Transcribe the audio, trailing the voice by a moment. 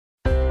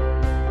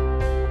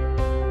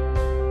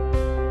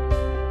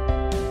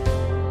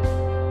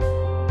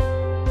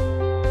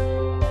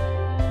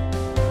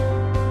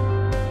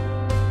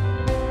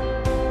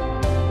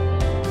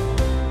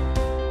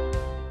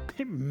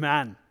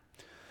Amen.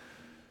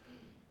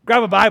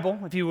 Grab a Bible,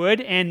 if you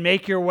would, and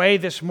make your way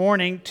this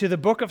morning to the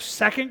book of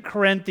 2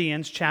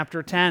 Corinthians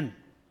chapter 10.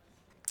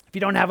 If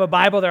you don't have a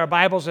Bible, there are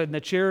Bibles in the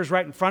chairs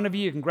right in front of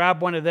you. You can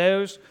grab one of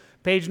those,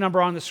 page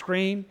number on the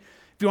screen.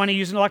 If you want to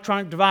use an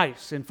electronic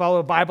device and follow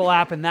a Bible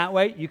app in that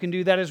way, you can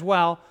do that as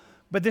well.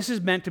 But this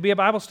is meant to be a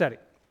Bible study.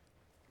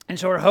 And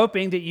so we're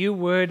hoping that you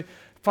would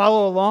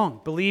follow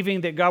along, believing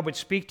that God would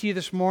speak to you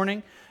this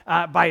morning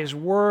by His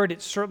Word.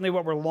 It's certainly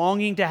what we're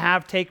longing to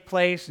have take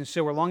place, and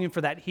so we're longing for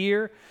that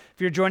here.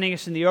 If you're joining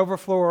us in the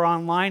overflow or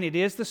online, it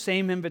is the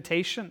same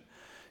invitation.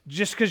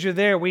 Just because you're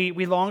there, we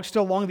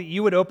still long that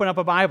you would open up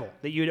a Bible,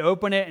 that you would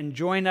open it and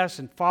join us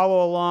and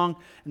follow along,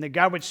 and that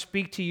God would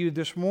speak to you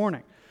this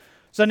morning.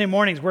 Sunday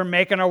mornings, we're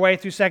making our way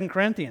through 2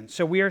 Corinthians,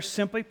 so we are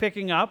simply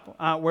picking up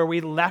where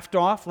we left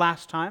off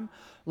last time,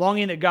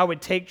 longing that God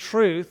would take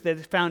truth that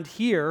is found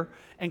here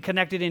and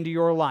connect it into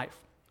your life.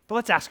 But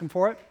let's ask Him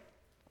for it.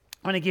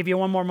 I'm going to give you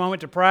one more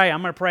moment to pray.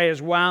 I'm going to pray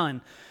as well,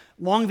 and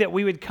long that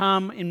we would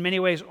come in many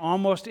ways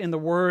almost in the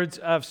words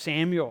of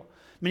Samuel.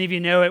 Many of you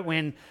know it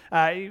when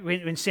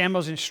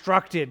Samuel's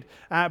instructed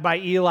by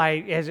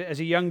Eli as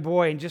a young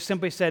boy and just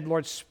simply said,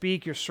 "Lord,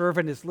 speak, your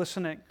servant is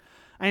listening."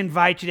 I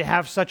invite you to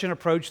have such an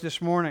approach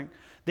this morning,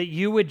 that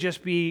you would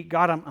just be,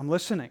 God, I'm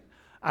listening.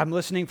 I'm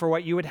listening for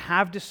what you would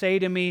have to say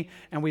to me,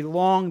 and we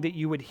long that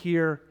you would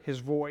hear His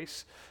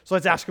voice. So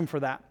let's ask Him for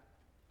that.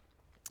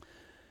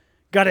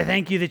 God, I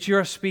thank you that you're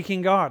a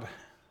speaking God.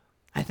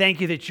 I thank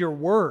you that your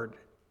word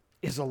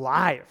is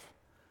alive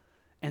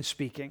and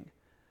speaking.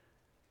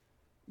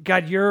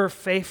 God, your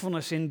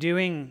faithfulness in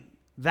doing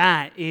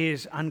that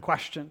is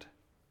unquestioned.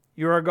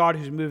 You're a God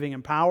who's moving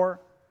in power.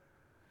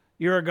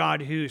 You're a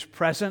God who's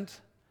present.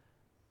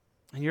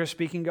 And you're a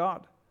speaking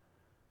God.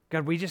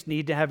 God, we just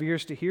need to have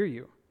ears to hear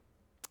you.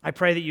 I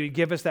pray that you would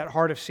give us that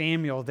heart of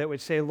Samuel that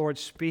would say, "Lord,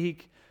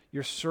 speak,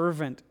 your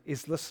servant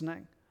is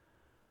listening."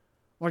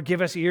 Lord,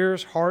 give us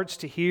ears, hearts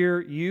to hear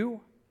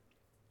you.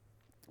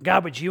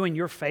 God, would you in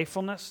your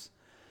faithfulness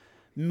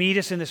meet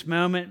us in this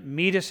moment,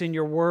 meet us in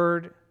your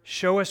word,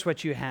 show us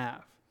what you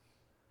have.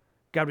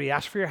 God, we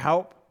ask for your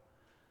help,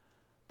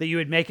 that you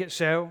would make it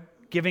so,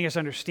 giving us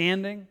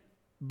understanding,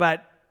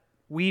 but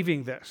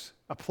weaving this,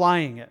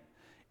 applying it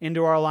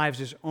into our lives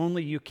as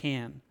only you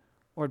can.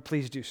 Lord,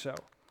 please do so.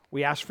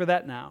 We ask for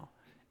that now,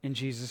 in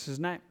Jesus'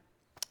 name.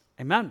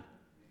 Amen.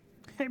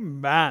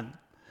 Amen.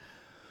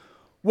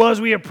 Well, as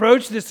we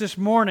approach this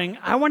morning,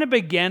 I want to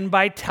begin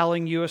by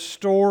telling you a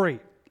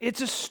story.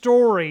 It's a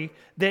story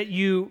that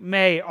you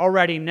may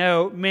already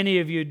know. Many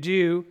of you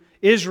do.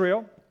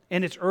 Israel,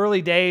 in its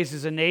early days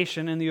as a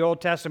nation in the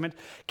Old Testament,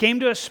 came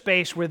to a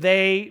space where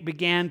they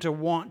began to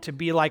want to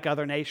be like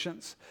other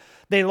nations.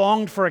 They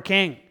longed for a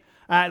king.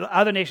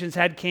 Other nations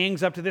had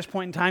kings. Up to this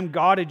point in time,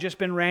 God had just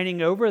been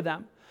reigning over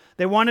them.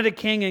 They wanted a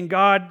king, and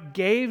God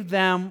gave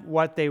them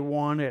what they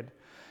wanted.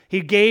 He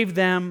gave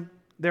them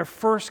their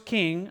first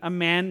king, a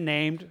man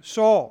named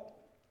Saul.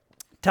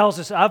 It tells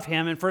us of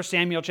him in 1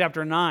 Samuel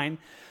chapter 9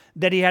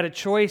 that he had a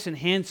choice and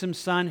handsome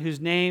son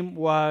whose name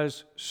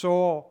was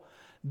Saul.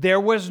 There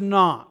was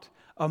not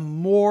a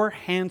more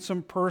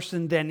handsome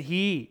person than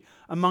he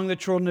among the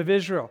children of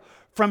Israel.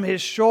 From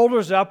his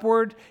shoulders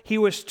upward, he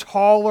was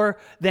taller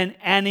than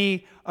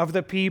any of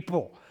the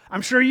people.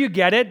 I'm sure you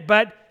get it,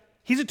 but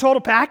he's a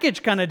total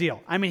package kind of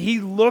deal. I mean, he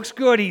looks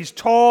good, he's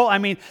tall. I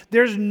mean,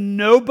 there's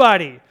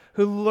nobody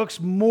who looks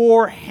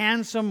more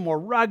handsome, more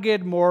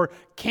rugged, more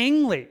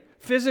kingly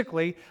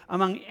physically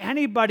among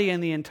anybody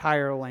in the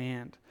entire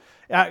land.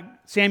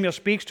 Samuel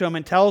speaks to him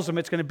and tells him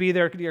it's going to be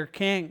their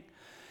king.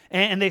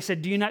 And they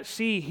said, "Do you not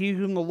see he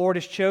whom the Lord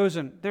has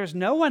chosen? There's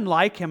no one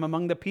like him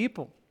among the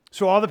people."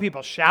 So all the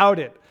people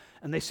shouted,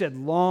 and they said,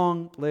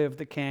 "Long live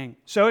the king."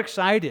 So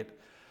excited.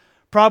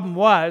 Problem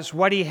was,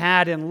 what he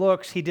had in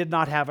looks, he did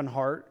not have in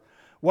heart.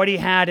 What he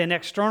had in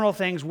external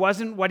things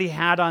wasn't what he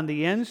had on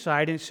the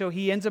inside, and so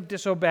he ends up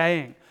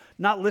disobeying,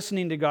 not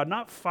listening to God,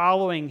 not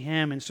following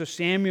him. And so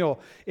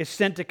Samuel is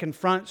sent to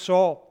confront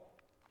Saul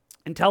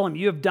and tell him,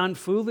 "You have done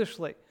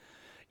foolishly.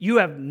 You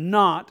have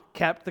not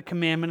kept the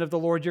commandment of the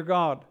Lord your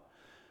God,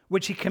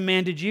 which he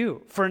commanded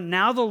you. For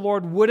now the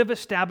Lord would have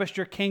established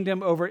your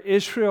kingdom over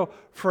Israel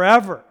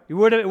forever." It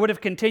would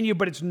have continued,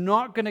 but it's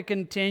not going to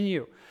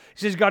continue. He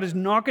says, God is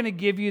not going to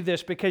give you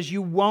this because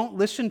you won't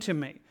listen to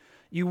me.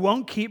 You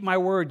won't keep my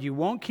word. You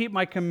won't keep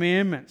my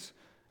commandments.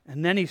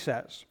 And then he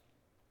says,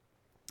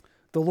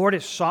 "The Lord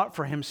has sought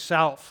for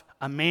himself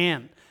a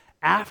man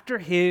after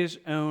his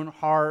own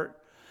heart.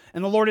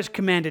 And the Lord has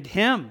commanded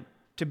him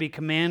to be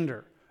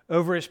commander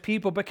over his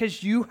people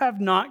because you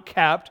have not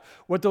kept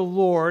what the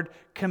Lord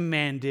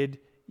commanded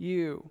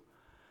you."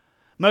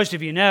 Most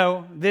of you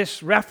know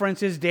this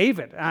reference is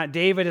David.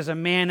 David is a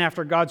man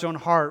after God's own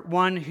heart,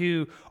 one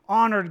who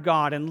honored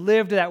God and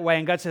lived that way.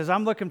 And God says,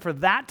 I'm looking for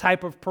that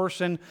type of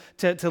person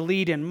to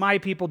lead in my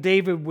people.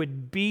 David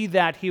would be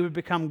that. He would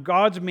become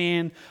God's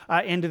man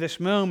into this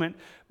moment.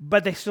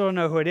 But they still don't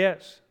know who it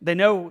is. They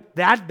know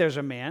that there's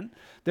a man.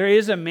 There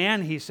is a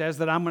man, he says,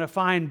 that I'm going to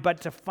find. But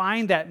to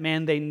find that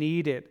man, they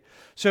need it.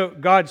 So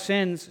God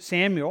sends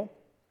Samuel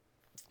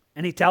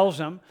And he tells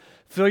them,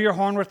 fill your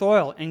horn with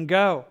oil and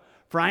go,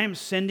 for I am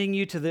sending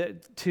you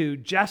to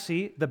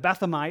Jesse the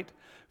Bethlehemite,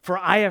 for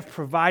I have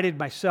provided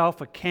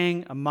myself a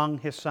king among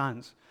his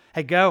sons.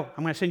 Hey, go.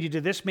 I'm going to send you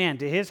to this man,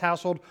 to his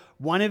household.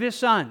 One of his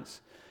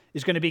sons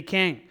is going to be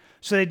king.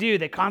 So they do.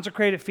 They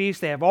consecrate a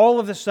feast. They have all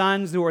of the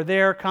sons who are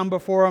there come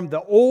before him.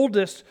 The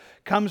oldest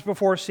comes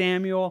before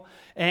Samuel,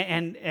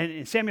 and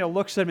Samuel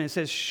looks at him and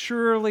says,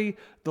 surely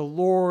the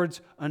Lord's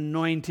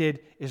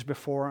anointed is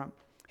before him.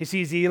 He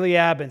sees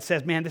Eliab and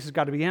says, man, this has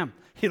got to be him.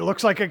 He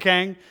looks like a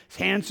king. He's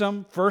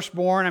handsome,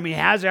 firstborn. I mean, he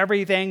has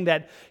everything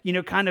that,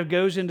 kind of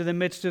goes into the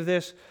midst of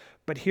this.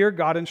 But here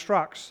God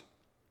instructs.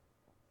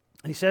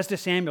 And he says to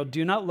Samuel,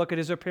 do not look at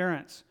his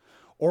appearance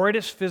or at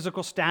his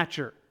physical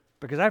stature,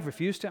 because I've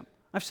refused him.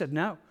 I've said,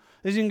 no,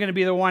 this isn't going to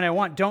be the one I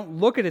want. Don't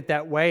look at it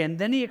that way. And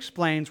then he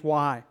explains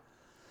why.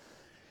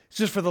 He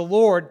says, for the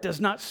Lord does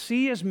not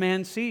see as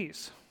man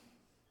sees.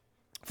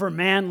 For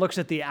man looks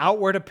at the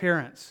outward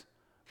appearance,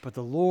 but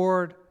the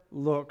Lord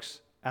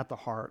looks at the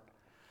heart.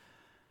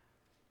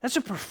 That's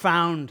a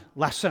profound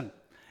lesson.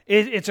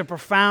 It's a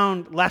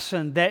profound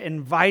lesson that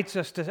invites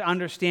us to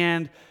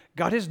understand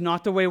God is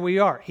not the way we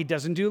are. He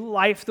doesn't do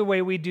life the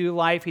way we do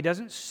life. He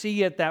doesn't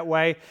see it that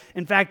way.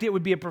 In fact, it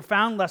would be a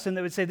profound lesson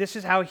that would say this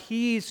is how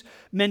He's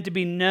meant to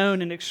be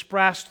known and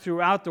expressed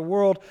throughout the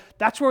world.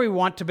 That's where we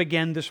want to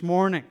begin this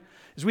morning.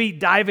 As we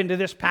dive into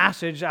this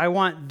passage, I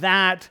want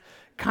that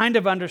kind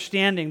of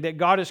understanding that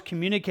God is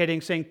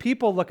communicating, saying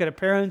people look at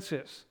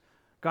appearances.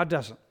 God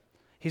doesn't.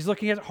 He's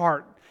looking at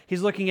heart.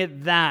 He's looking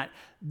at that.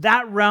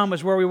 That realm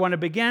is where we want to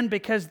begin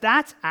because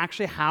that's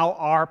actually how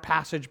our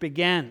passage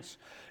begins.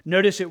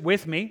 Notice it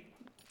with me.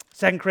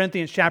 2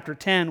 Corinthians chapter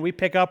 10, we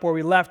pick up where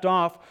we left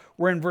off.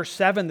 We're in verse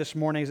 7 this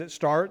morning as it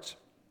starts.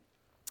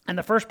 And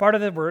the first part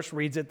of the verse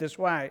reads it this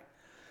way.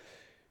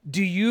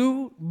 Do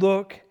you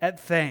look at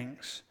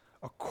things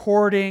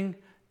according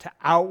to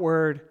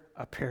outward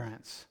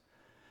appearance?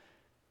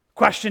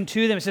 Question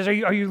to them, it says,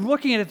 are you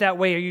looking at it that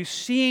way? Are you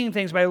seeing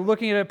things by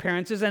looking at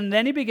appearances? And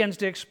then he begins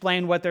to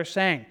explain what they're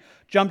saying.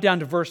 Jump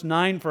down to verse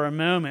 9 for a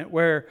moment,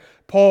 where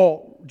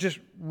Paul just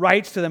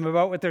writes to them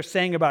about what they're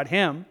saying about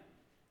him.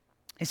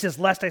 He says,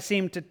 lest I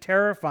seem to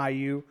terrify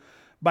you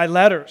by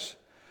letters.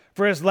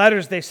 For his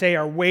letters, they say,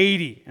 are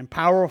weighty and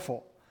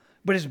powerful,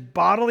 but his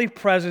bodily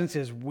presence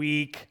is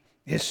weak,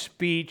 his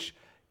speech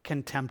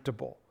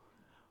contemptible.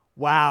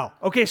 Wow.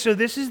 Okay, so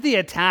this is the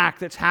attack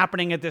that's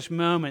happening at this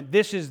moment.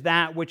 This is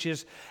that which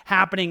is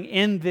happening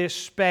in this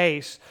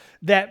space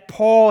that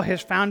Paul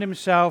has found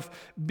himself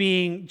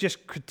being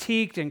just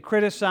critiqued and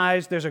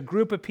criticized. There's a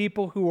group of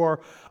people who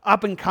are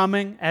up and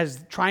coming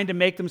as trying to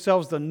make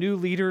themselves the new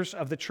leaders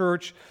of the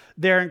church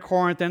there in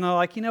Corinth. And they're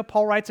like,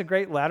 Paul writes a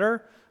great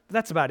letter, but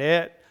that's about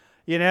it.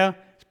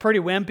 It's pretty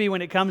wimpy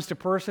when it comes to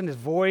person. His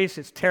voice,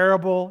 it's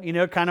terrible.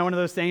 Kind of one of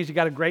those things. You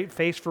got a great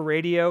face for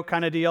radio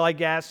kind of deal, I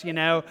guess.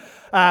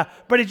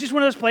 But it's just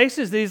one of those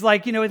places that he's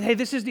like, hey,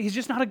 he's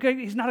just not a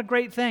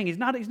great thing. He's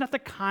not the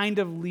kind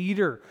of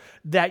leader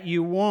that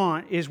you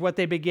want. Is what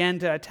they begin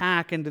to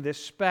attack into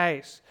this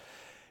space.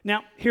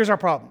 Now, here's our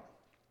problem.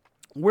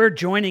 We're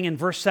joining in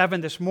verse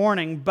 7 this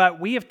morning, but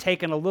we have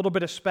taken a little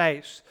bit of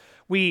space.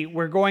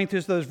 We're going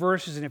through those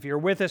verses, and if you're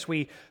with us,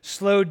 we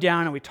slowed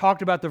down and we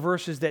talked about the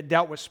verses that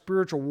dealt with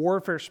spiritual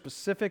warfare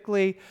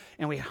specifically,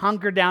 and we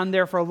hunkered down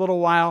there for a little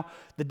while.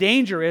 The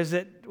danger is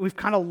that we've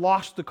kind of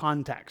lost the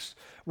context.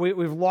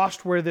 We've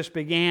lost where this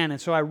began,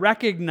 and so I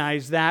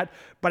recognize that,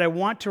 but I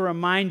want to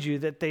remind you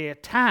that the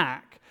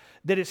attack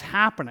that is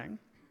happening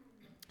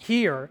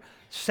here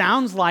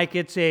sounds like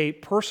it's a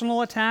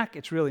personal attack.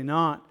 It's really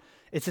not.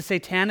 It's a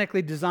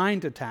satanically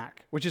designed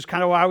attack, which is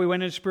kind of why we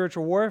went into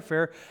spiritual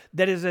warfare,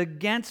 that is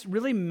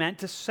really meant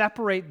to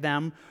separate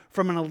them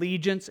from an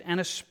allegiance and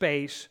a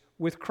space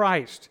with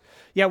Christ.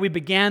 Yeah, we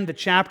began the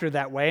chapter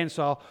that way, and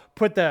so I'll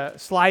put the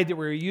slide that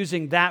we were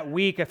using that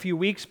week, a few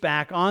weeks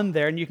back, on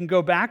there, and you can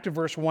go back to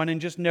verse 1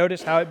 and just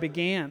notice how it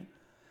began.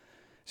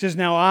 It says,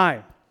 now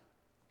I,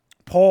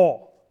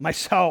 Paul,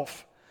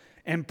 myself,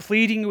 am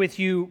pleading with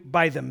you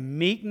by the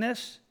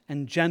meekness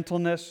and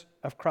gentleness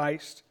of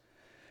Christ,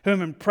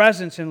 whom in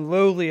presence and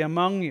lowly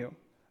among you,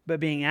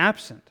 but being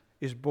absent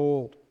is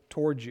bold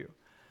towards you.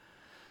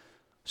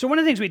 So one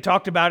of the things we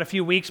talked about a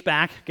few weeks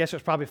back, I guess it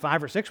was probably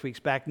 5 or 6 weeks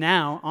back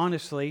now,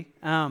 honestly,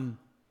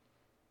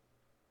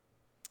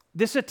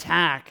 this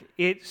attack,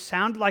 it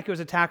sounded like it was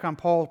an attack on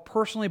Paul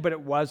personally, but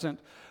it wasn't.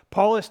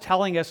 Paul is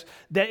telling us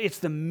that it's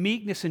the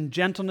meekness and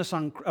gentleness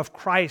of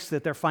Christ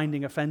that they're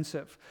finding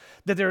offensive.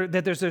 That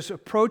there's this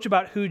approach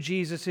about who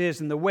Jesus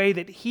is and the way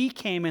that He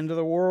came into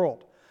the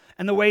world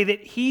and the way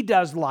that He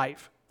does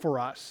life for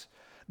us.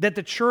 That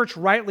the church,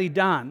 rightly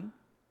done,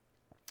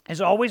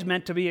 is always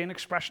meant to be an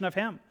expression of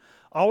Him.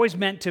 Always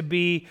meant to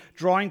be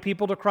drawing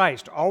people to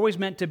Christ. Always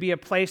meant to be a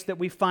place that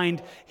we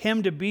find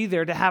Him to be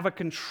there, to have a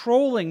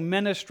controlling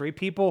ministry.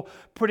 People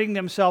putting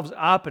themselves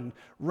up and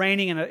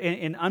reigning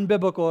in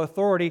unbiblical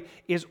authority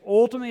is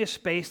ultimately a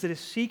space that is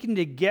seeking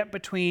to get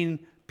between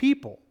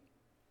people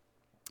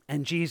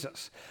and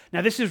Jesus.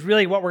 Now, this is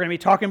really what we're going to be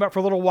talking about for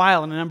a little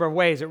while in a number of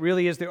ways. It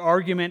really is the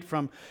argument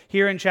from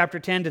here in chapter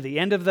 10 to the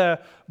end of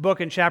the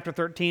book in chapter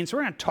 13. So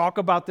we're going to talk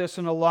about this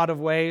in a lot of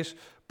ways,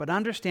 but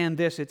understand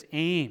this, its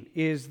aim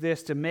is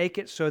this, to make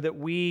it so that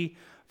we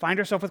find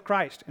ourselves with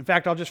Christ. In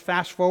fact, I'll just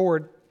fast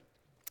forward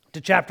to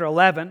chapter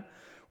 11,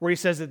 where he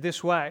says it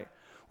this way,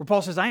 where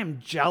Paul says, I am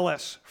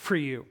jealous for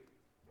you.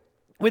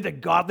 With a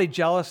godly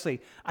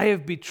jealousy, I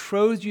have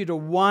betrothed you to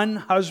one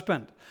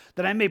husband,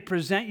 that I may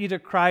present you to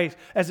Christ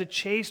as a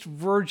chaste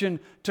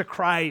virgin to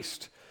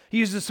Christ. He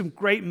uses some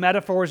great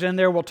metaphors in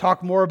there we'll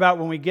talk more about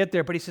when we get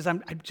there, but he says,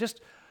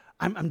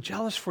 I'm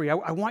jealous for you.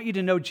 I want you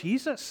to know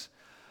Jesus.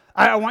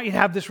 I want you to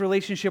have this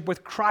relationship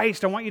with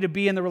Christ. I want you to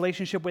be in the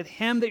relationship with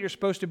Him that you're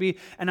supposed to be,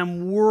 and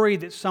I'm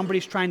worried that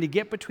somebody's trying to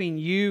get between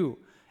you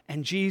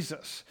and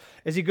Jesus.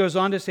 As he goes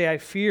on to say, I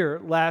fear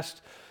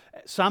lest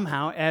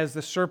somehow, as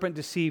the serpent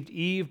deceived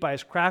Eve by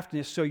his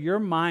craftiness, so your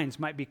minds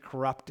might be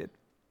corrupted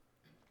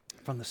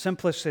from the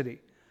simplicity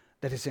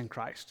that is in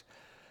Christ.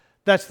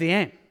 That's the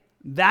aim.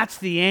 That's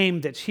the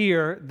aim that's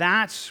here.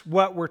 That's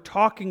what we're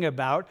talking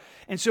about.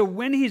 And so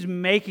when he's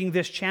making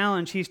this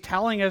challenge, he's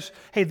telling us,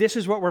 hey, this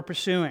is what we're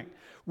pursuing.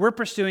 We're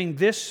pursuing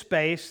this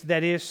space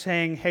that is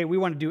saying, hey, we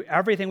want to do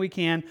everything we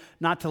can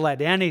not to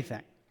let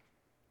anything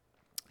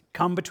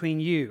come between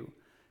you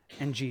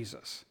and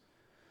Jesus.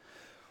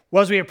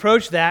 Well, as we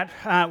approach that,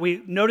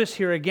 we notice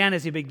here again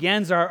as he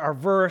begins our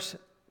verse,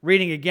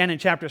 reading again in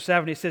chapter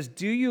 7, he says,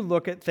 do you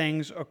look at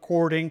things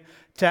according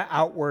to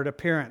outward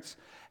appearance?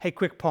 Hey,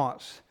 quick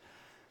pause.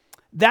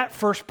 That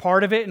first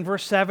part of it in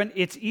verse 7,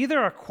 it's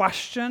either a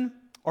question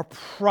or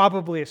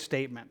probably a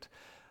statement.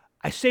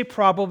 I say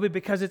probably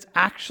because it's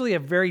actually a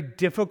very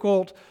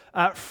difficult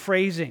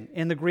phrasing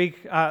in the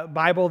Greek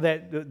Bible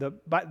that the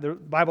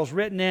Bible's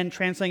written in,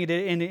 translating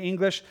it into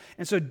English.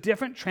 And so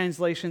different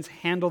translations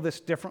handle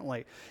this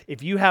differently.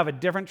 If you have a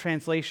different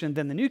translation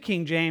than the New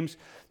King James,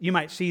 you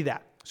might see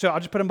that. So I'll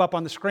just put them up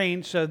on the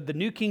screen. So the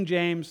New King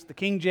James, the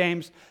King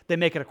James, they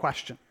make it a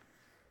question.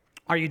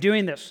 Are you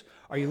doing this?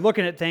 Are you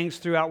looking at things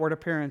through outward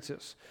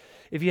appearances?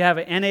 If you have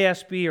an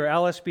NASB or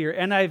LSB or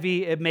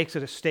NIV, it makes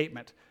it a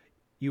statement.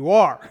 You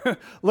are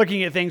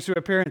looking at things through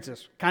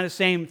appearances. Kind of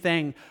same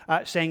thing,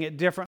 saying it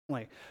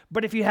differently.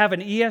 But if you have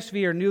an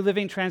ESV or New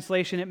Living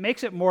Translation, it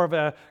makes it more of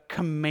a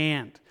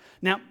command.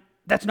 Now,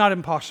 that's not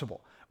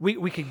impossible.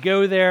 We could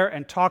go there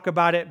and talk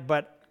about it,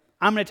 but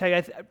I'm going to tell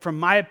you, from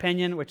my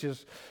opinion, which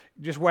is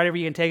just whatever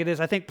you can take it as,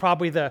 I think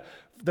probably the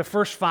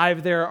first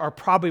 5 there are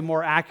probably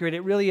more accurate.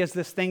 It really is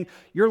this thing,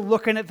 you're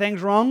looking at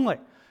things wrongly.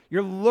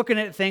 You're looking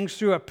at things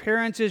through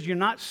appearances. You're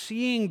not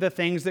seeing the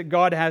things that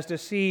God has to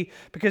see,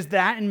 because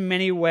that in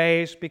many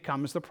ways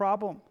becomes the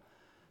problem.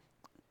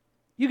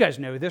 You guys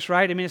know this,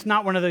 right? I mean, it's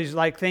not one of those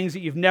like things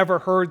that you've never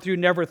heard through,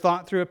 never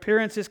thought through.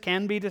 Appearances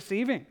can be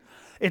deceiving.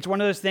 It's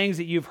one of those things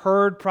that you've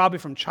heard probably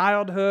from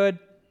childhood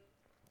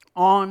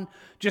on,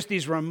 just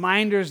these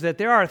reminders that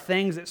there are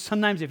things that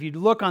sometimes if you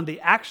look on the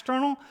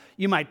external,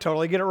 you might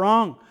totally get it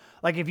wrong.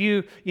 Like if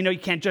you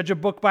can't judge a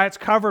book by its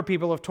cover,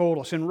 people have told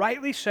us, and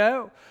rightly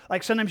so.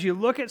 Like sometimes you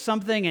look at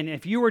something, and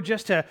if you were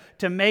just to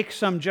make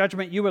some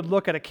judgment, you would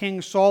look at a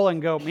King Saul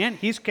and go, man,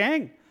 he's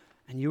king.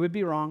 And you would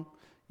be wrong.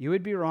 You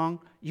would be wrong.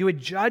 You would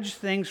judge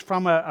things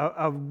from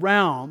a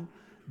realm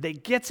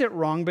that gets it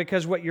wrong,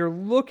 because what you're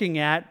looking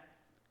at,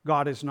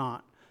 God is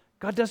not.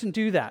 God doesn't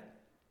do that.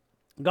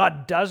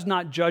 God does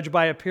not judge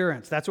by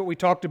appearance. That's what we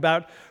talked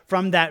about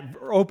from that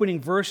opening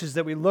verses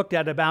that we looked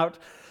at about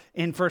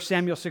in 1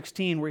 Samuel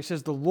 16, where he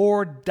says, the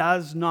Lord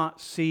does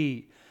not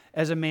see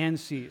as a man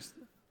sees.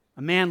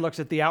 A man looks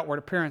at the outward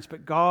appearance,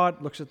 but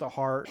God looks at the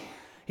heart.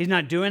 He's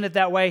not doing it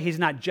that way. He's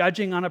not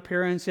judging on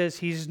appearances.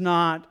 He's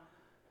not,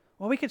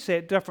 well, we could say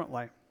it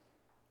differently.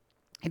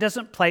 He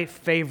doesn't play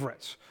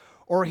favorites,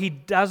 or he's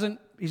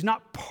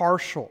not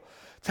partial.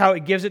 That's how he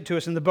gives it to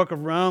us in the book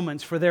of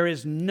Romans, for there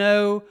is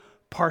no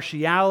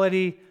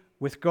partiality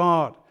with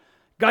God.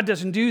 God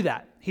doesn't do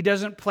that. He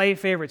doesn't play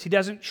favorites. He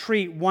doesn't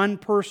treat one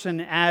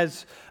person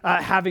as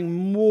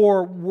having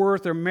more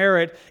worth or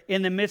merit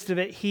in the midst of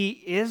it.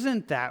 He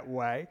isn't that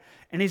way,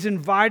 and he's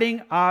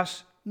inviting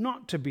us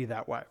not to be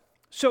that way.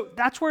 So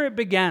that's where it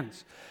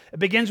begins. It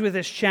begins with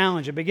this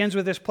challenge. It begins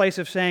with this place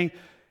of saying,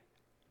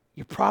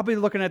 you're probably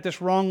looking at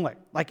this wrongly.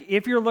 Like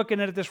if you're looking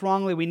at this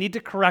wrongly, we need to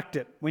correct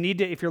it.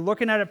 If you're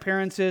looking at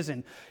appearances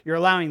and you're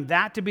allowing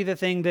that to be the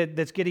thing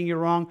that's getting you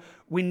wrong,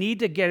 we need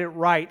to get it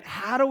right.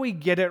 How do we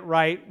get it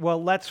right?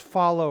 Well, let's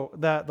follow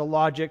the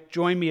logic.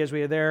 Join me as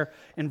we are there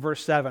in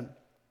verse 7.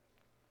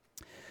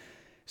 It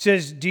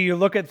says, do you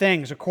look at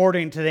things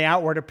according to the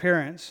outward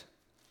appearance?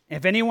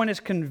 If anyone is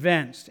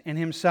convinced in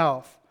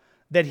himself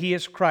that he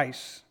is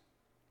Christ,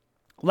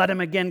 let him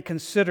again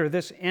consider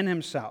this in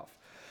himself,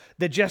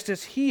 that just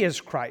as he is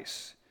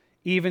Christ,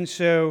 even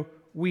so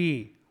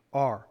we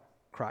are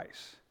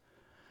Christ.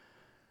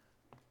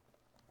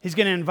 He's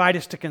going to invite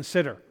us to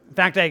consider. In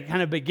fact, I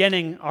kind of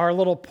beginning our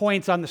little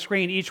points on the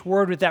screen, each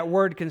word with that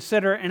word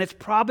consider, and it's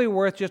probably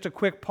worth just a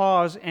quick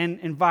pause and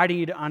inviting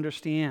you to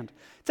understand.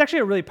 It's actually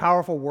a really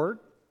powerful word.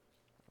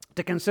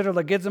 To consider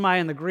logizomai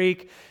in the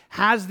Greek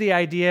has the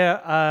idea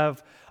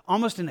of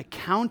almost an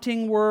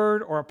accounting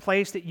word or a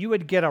place that you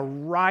would get a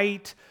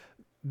right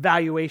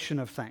valuation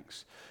of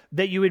things.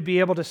 That you would be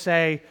able to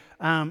say,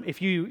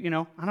 if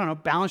you,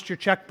 balanced your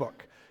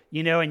checkbook,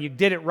 and you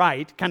did it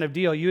right kind of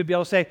deal, you would be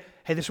able to say,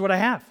 hey, this is what I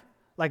have.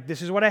 Like,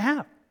 this is what I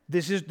have.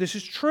 This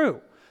is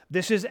true.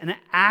 This is an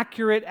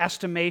accurate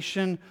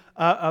estimation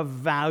of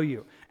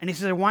value. And he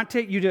says, I want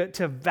you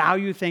to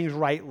value things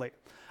rightly.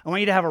 I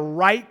want you to have a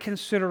right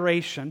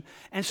consideration.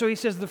 And so he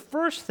says the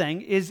first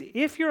thing is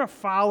if you're a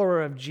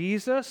follower of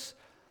Jesus,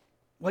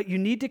 what you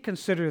need to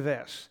consider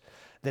this,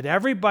 that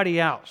everybody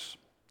else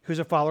who's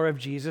a follower of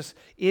Jesus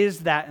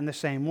is that in the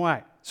same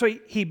way. So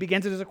he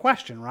begins it as a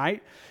question,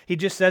 right? He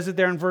just says it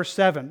there in verse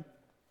 7.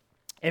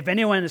 If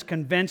anyone is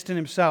convinced in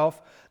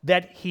himself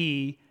that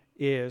he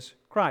is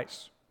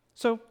Christ.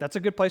 So that's a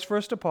good place for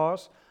us to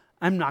pause.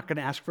 I'm not going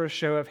to ask for a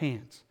show of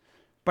hands,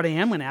 but I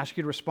am going to ask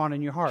you to respond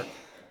in your heart.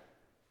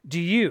 Do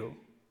you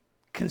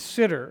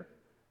consider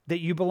that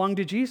you belong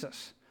to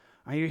Jesus?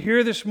 Are you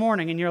here this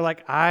morning and you're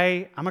like,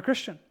 I'm a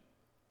Christian.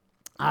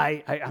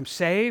 I'm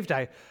saved.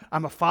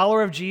 I'm a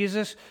follower of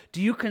Jesus.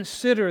 Do you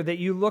consider that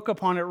you look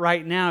upon it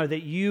right now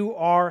that you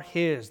are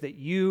His, that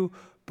you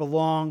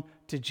belong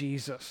to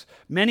Jesus?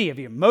 Many of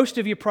you, most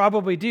of you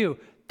probably do.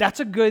 That's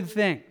a good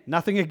thing.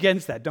 Nothing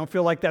against that. Don't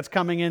feel like that's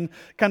coming in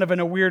kind of in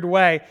a weird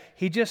way.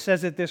 He just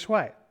says it this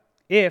way.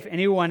 If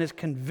anyone is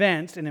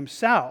convinced in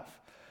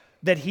himself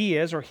that he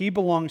is or he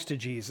belongs to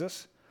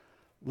Jesus,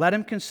 let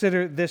him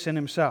consider this in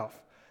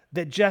himself,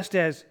 that just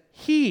as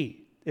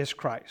he is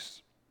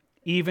Christ,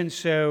 even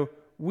so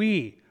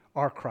we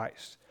are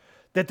Christ.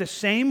 That the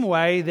same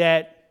way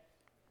that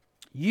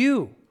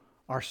you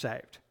are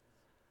saved,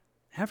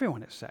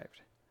 everyone is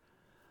saved.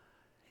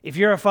 If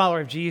you're a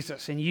follower of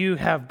Jesus and you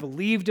have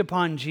believed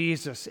upon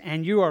Jesus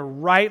and you are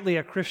rightly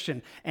a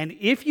Christian, and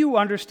if you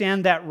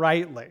understand that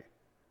rightly,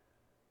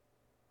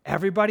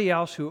 everybody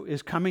else who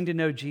is coming to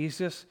know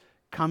Jesus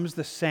comes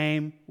the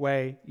same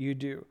way you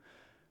do.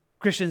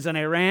 Christians in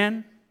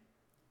Iran,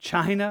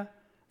 China,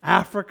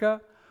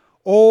 Africa,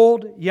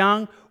 old,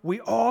 young, we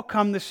all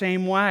come the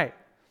same way.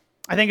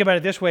 I think about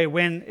it this way,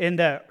 when in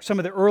some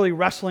of the early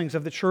wrestlings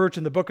of the church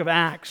in the book of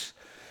Acts,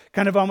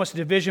 kind of almost a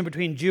division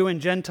between Jew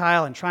and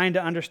Gentile and trying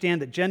to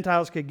understand that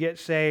Gentiles could get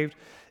saved,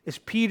 as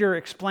Peter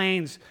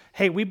explains,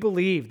 hey, we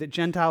believe that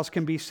Gentiles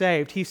can be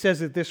saved. He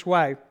says it this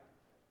way.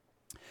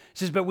 He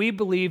says, but we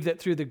believe that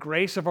through the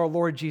grace of our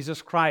Lord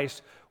Jesus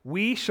Christ,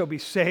 we shall be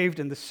saved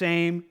in the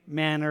same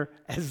manner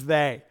as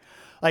they.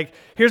 Like,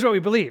 here's what we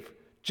believe.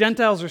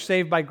 Gentiles are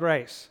saved by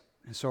grace,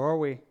 and so are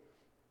we.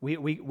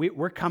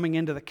 We're coming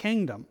into the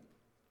kingdom.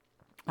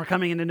 We're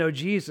coming in to know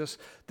Jesus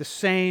the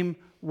same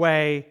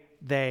way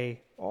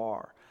they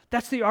are.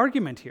 That's the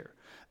argument here.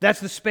 That's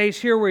the space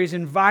here where he's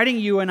inviting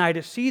you and I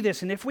to see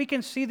this. And if we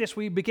can see this,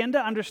 we begin to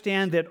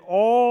understand that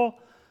all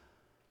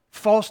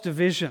false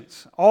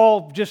divisions,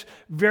 all just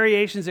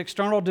variations,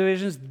 external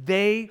divisions,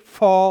 they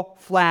fall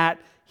flat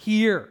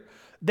here.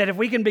 That if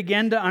we can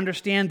begin to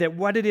understand that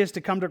what it is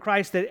to come to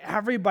Christ, that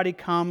everybody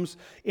comes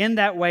in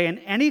that way,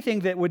 and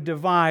anything that would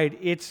divide,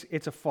 it's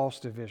a false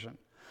division.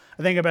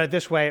 I think about it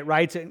this way. It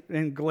writes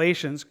in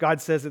Galatians,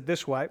 God says it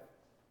this way.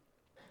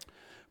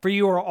 For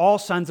you are all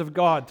sons of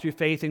God through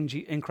faith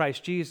in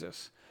Christ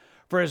Jesus.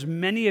 For as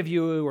many of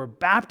you who are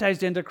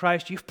baptized into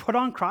Christ, you've put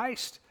on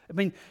Christ. I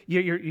mean,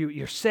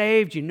 you're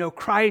saved, you know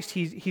Christ,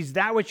 He's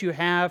that which you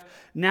have.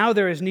 Now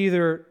there is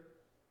neither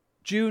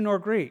Jew nor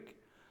Greek.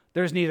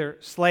 There's neither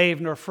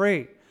slave nor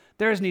free.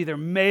 There is neither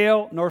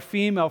male nor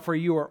female, for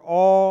you are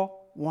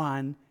all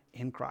one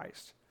in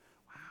Christ.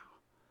 Wow.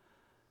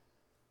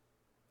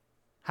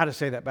 How to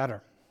say that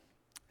better?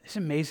 It's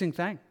an amazing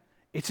thing.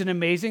 It's an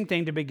amazing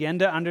thing to begin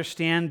to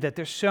understand that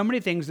there's so many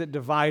things that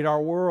divide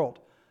our world.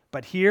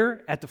 But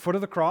here, at the foot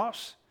of the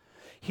cross,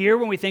 here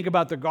when we think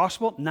about the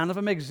gospel, none of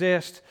them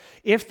exist.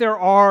 If there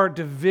are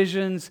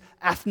divisions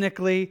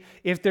ethnically,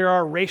 if there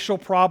are racial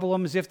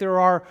problems, if there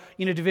are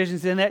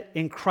divisions in it,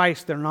 in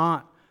Christ they're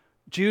not.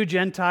 Jew,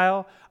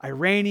 Gentile,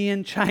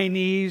 Iranian,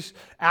 Chinese,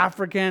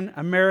 African,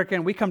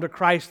 American, we come to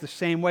Christ the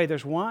same way.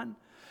 There's one.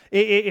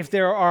 If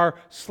there are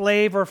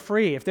slave or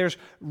free, if there's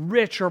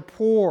rich or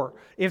poor,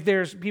 if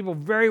there's people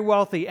very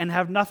wealthy and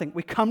have nothing,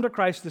 we come to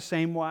Christ the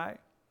same way.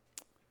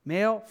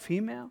 Male,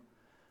 female,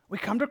 we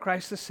come to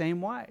Christ the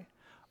same way.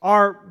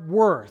 Our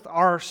worth,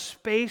 our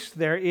space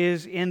there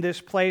is in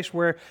this place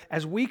where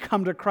as we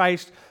come to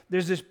Christ,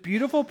 there's this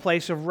beautiful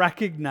place of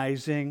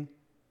recognizing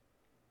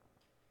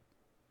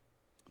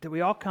that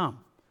we all come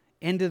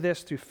into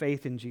this through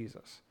faith in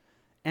Jesus.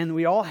 And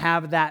we all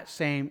have that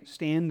same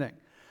standing.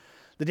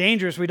 The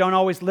danger is we don't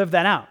always live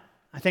that out.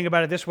 I think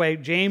about it this way.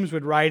 James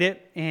would write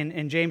it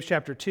in James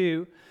chapter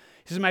 2.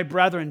 He says, my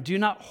brethren, do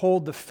not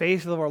hold the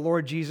faith of our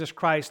Lord Jesus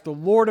Christ, the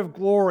Lord of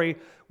glory,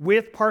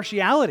 with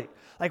partiality.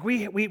 Like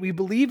we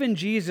believe in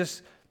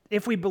Jesus.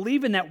 If we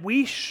believe in that,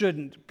 we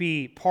shouldn't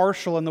be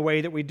partial in the way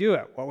that we do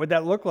it. What would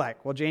that look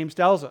like? Well, James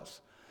tells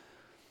us.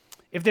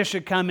 If there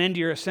should come into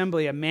your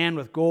assembly a man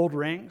with gold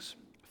rings,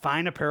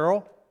 fine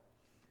apparel,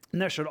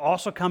 And there should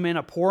also come in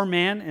a poor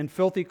man in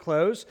filthy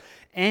clothes,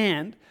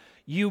 and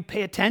you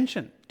pay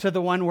attention to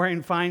the one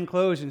wearing fine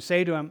clothes and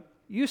say to him,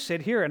 you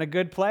sit here in a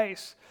good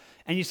place.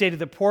 And you say to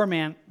the poor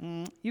man,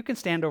 you can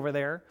stand over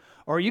there,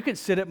 or you can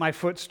sit at my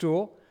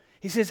footstool.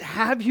 He says,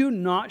 have you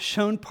not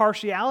shown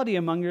partiality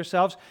among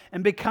yourselves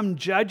and become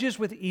judges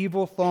with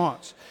evil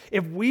thoughts?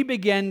 If we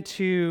begin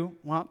to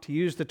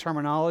use the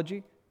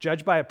terminology,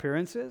 judge by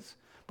appearances,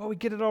 but we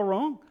get it all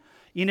wrong.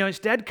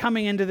 Instead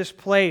coming into this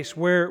place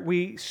where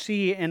we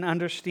see and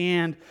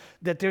understand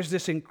that there's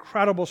this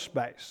incredible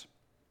space.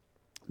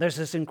 There's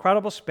this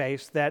incredible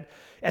space that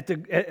at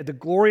the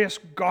glorious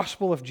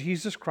gospel of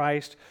Jesus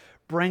Christ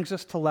brings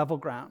us to level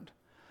ground,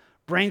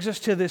 brings us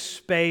to this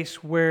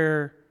space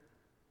where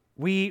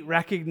we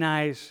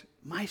recognize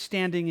my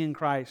standing in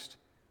Christ.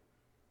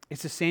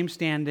 It's the same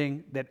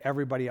standing that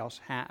everybody else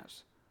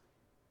has.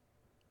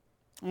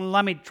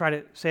 Let me try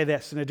to say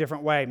this in a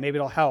different way. Maybe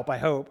it'll help, I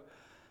hope.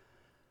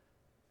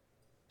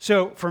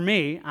 So for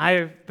me,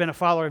 I've been a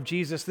follower of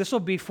Jesus. This will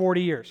be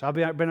 40 years. I've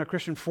been a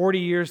Christian 40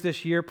 years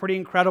this year. Pretty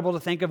incredible to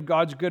think of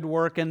God's good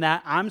work in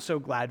that. I'm so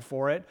glad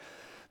for it.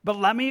 But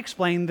let me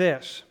explain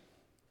this.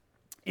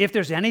 If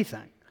there's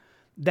anything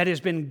that has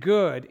been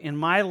good in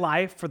my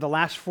life for the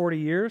last 40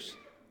 years,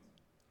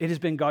 it has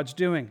been God's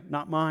doing,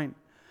 not mine.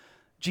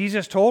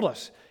 Jesus told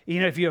us,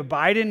 if you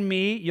abide in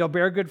me, you'll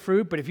bear good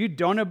fruit, but if you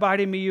don't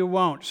abide in me, you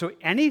won't. So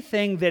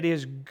anything that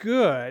is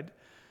good,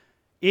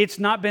 it's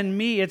not been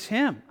me, it's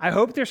him. I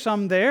hope there's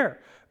some there,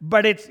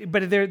 but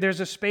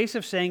there's a space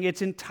of saying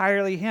it's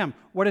entirely him.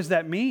 What does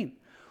that mean?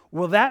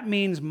 Well, that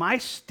means my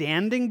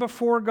standing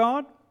before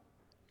God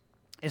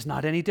is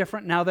not any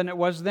different now than it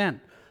was then.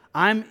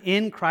 I'm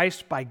in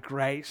Christ by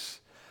grace.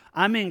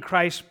 I'm in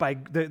Christ by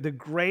the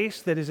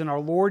grace that is in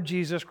our Lord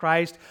Jesus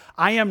Christ.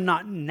 I am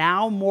not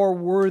now more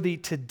worthy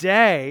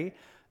today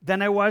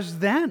than I was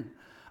then.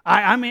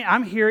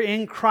 I'm here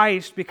in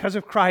Christ because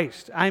of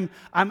Christ. I'm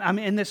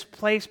in this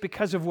place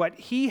because of what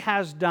he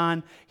has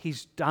done.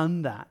 He's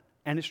done that.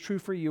 And it's true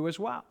for you as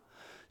well.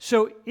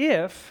 So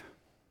if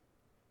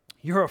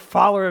you're a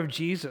follower of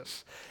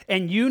Jesus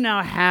and you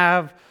now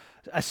have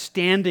a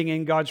standing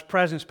in God's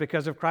presence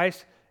because of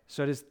Christ,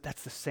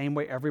 that's the same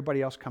way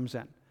everybody else comes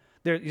in.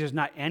 There's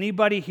not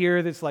anybody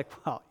here that's like,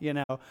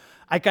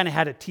 I kind of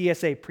had a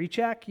TSA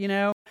pre-check,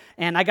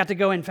 and I got to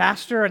go in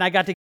faster and I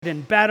got to get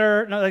in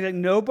better. No,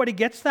 nobody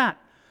gets that.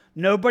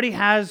 Nobody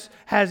has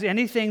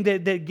anything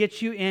that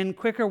gets you in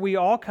quicker. We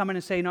all come in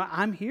and say, no,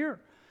 I'm here.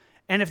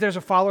 And if there's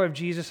a follower of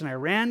Jesus in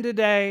Iran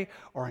today,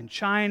 or in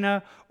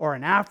China, or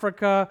in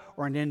Africa,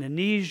 or in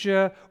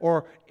Indonesia,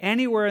 or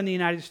anywhere in the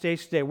United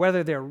States today,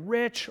 whether they're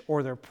rich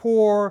or they're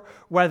poor,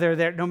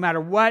 no matter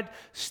what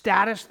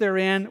status they're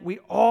in, we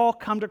all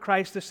come to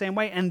Christ the same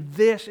way. And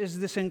this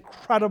is this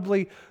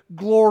incredibly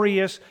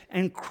glorious,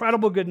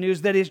 incredible good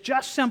news that is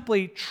just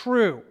simply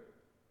true,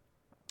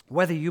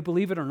 whether you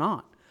believe it or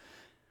not.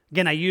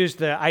 Again, I used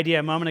the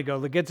idea a moment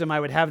ago. Legidzim, I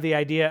would have the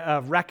idea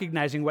of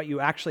recognizing what you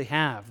actually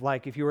have.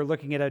 Like if you were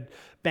looking at a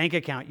bank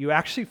account, you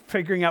actually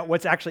figuring out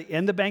what's actually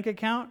in the bank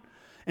account.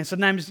 And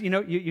sometimes,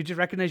 you just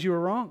recognize you were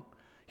wrong.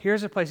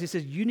 Here's a place he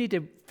says, you need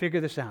to figure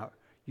this out.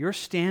 Your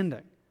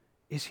standing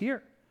is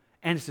here.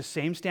 And it's the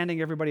same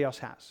standing everybody else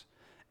has.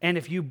 And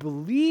if you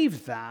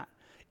believe that,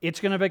 it's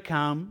going to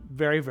become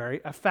very, very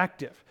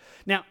effective.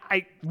 Now,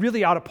 I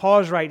really ought to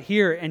pause right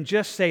here and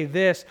just say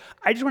this.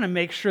 I just want to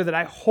make sure that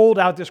I hold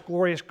out this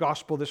glorious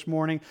gospel this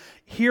morning,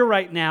 here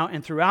right now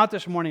and throughout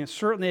this morning, and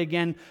certainly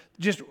again,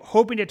 just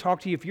hoping to talk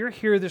to you. If you're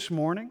here this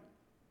morning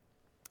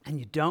and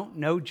you don't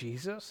know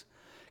Jesus,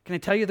 can I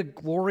tell you the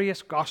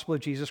glorious gospel of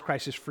Jesus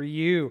Christ is for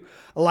you?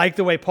 I like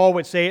the way Paul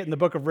would say it in the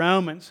book of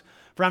Romans,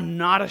 for I'm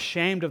not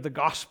ashamed of the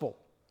gospel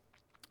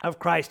of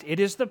Christ. It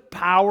is the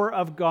power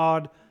of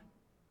God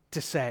to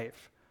save,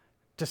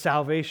 to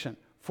salvation,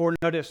 for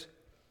notice,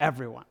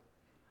 everyone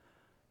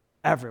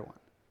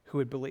who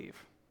would believe.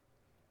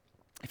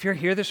 If you're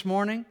here this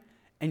morning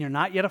and you're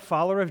not yet a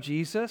follower of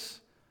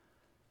Jesus,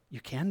 you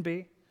can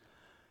be.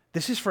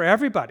 This is for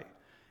everybody.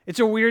 It's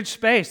a weird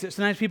space that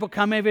sometimes people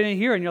come in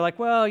here and you're like,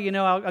 well,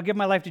 I'll give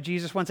my life to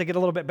Jesus once I get a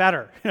little bit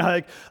better.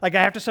 Like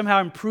I have to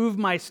somehow improve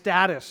my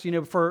status,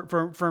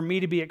 for me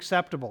to be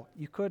acceptable.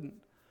 You couldn't.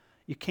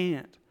 You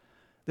can't.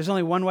 There's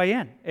only one way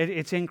in.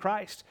 It's in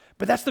Christ.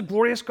 But that's the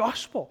glorious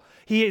gospel.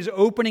 He is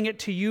opening it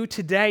to you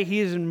today. He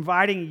is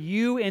inviting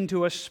you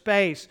into a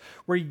space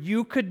where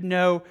you could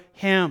know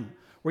him,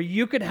 where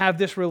you could have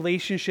this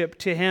relationship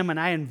to him. And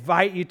I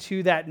invite you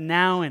to that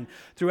now and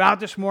throughout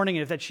this morning.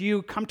 And if that's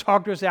you, come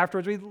talk to us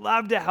afterwards. We'd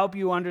love to help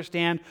you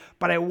understand.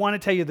 But I want to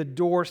tell you the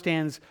door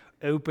stands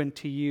open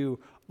to you.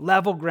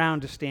 Level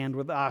ground to stand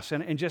with us.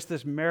 And just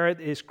this merit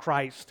is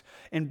Christ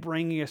in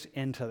bringing us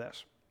into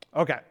this.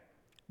 Okay.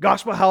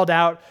 Gospel held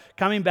out,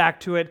 coming back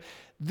to it.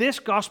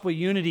 This gospel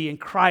unity in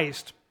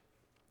Christ,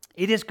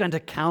 it is going to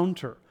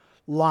counter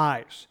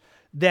lies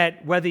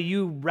that, whether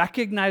you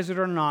recognize it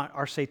or not,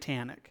 are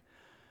satanic.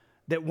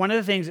 That one of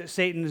the things that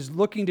Satan is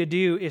looking to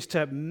do is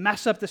to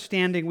mess up the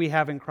standing we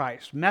have in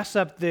Christ, mess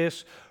up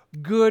this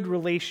good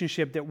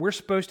relationship that we're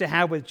supposed to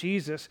have with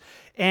Jesus.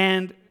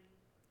 And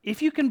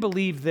if you can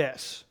believe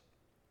this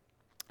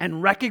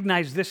and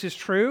recognize this is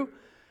true,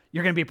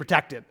 you're going to be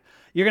protected.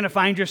 You're going to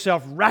find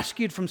yourself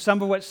rescued from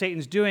some of what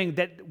Satan's doing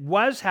that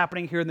was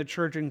happening here in the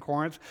church in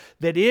Corinth,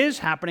 that is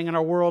happening in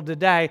our world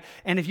today.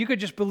 And if you could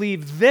just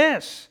believe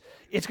this,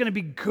 it's going to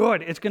be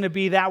good. It's going to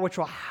be that which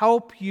will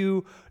help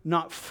you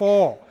not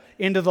fall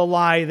into the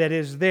lie that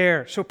is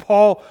there. So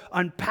Paul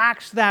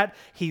unpacks that.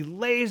 He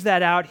lays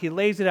that out. He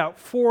lays it out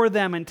for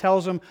them and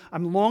tells them,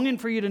 I'm longing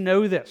for you to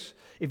know this.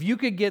 If you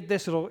could get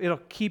this, it'll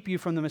keep you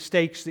from the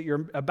mistakes that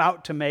you're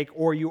about to make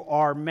or you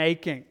are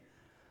making.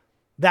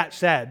 That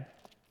said,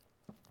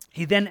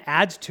 he then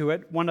adds to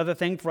it one other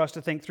thing for us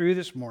to think through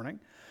this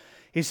morning.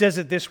 He says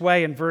it this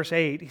way in verse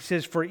 8. He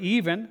says, for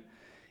even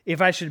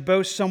if I should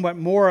boast somewhat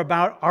more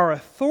about our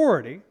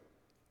authority,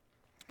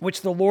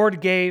 which the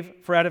Lord gave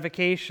for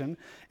edification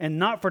and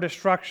not for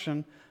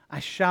destruction, I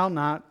shall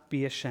not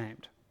be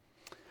ashamed.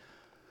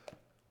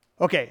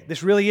 Okay,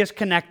 this really is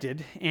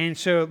connected, and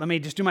so let me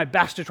just do my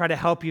best to try to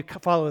help you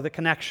follow the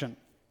connection.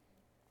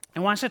 He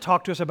wants to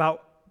talk to us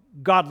about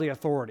godly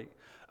authority,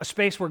 a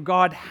space where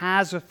God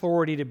has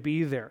authority to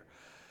be there.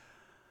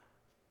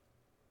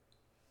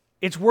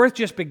 It's worth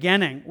just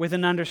beginning with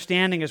an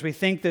understanding as we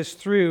think this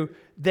through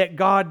that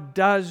God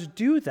does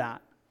do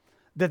that.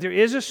 That there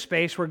is a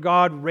space where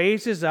God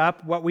raises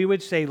up what we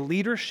would say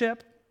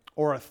leadership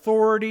or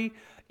authority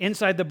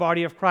inside the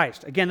body of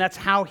Christ. Again, that's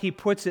how he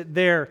puts it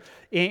there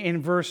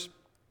in verse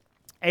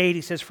 8.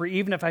 He says, for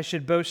even if I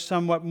should boast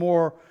somewhat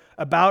more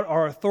about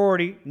our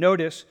authority,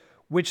 notice,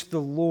 which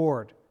the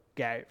Lord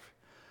gave.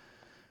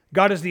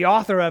 God is the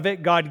author of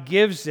it. God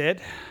gives it.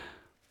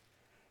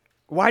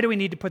 Why do we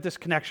need to put this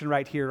connection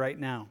right here, right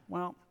now?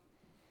 Well,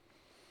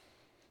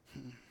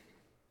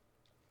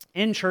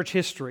 in church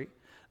history,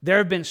 there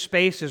have been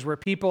spaces where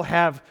people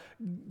have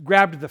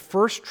grabbed the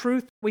first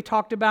truth we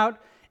talked about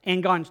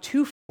and gone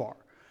too far.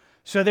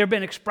 So there have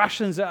been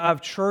expressions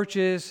of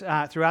churches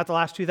throughout the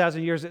last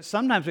 2,000 years that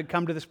sometimes would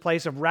come to this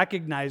place of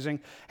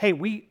recognizing,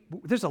 hey,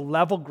 there's a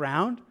level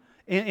ground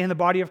in the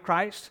body of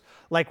Christ.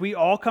 Like we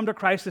all come to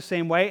Christ the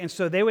same way. And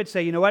so they would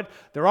say, you know what?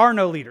 There are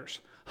no leaders.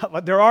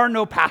 There are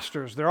no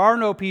pastors. There are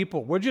no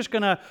people. We're just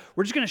gonna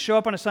show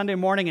up on a Sunday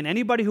morning, and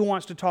anybody who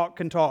wants to talk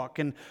can talk.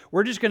 And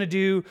we're just gonna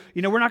do.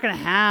 We're not gonna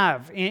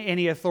have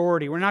any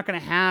authority. We're not gonna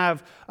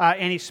have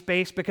any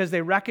space because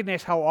they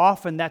recognize how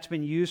often that's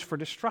been used for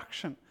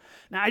destruction.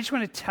 Now, I just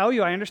want to tell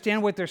you, I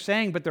understand what they're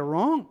saying, but they're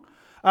wrong.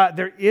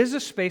 There is a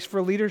space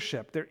for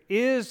leadership. There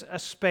is a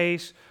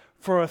space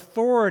for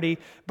authority,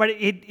 but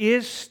it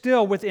is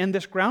still within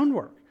this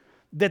groundwork.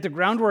 That the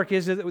groundwork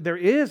is that there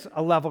is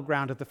a level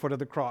ground at the foot of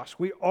the cross.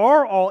 We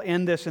are all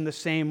in this in the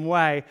same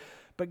way,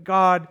 but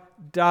God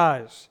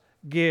does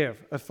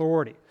give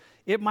authority.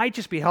 It might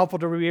just be helpful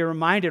to be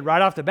reminded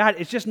right off the bat,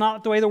 it's just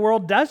not the way the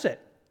world does it.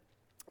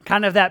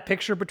 Kind of that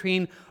picture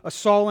between a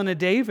Saul and a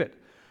David,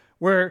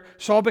 where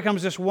Saul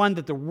becomes this one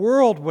that the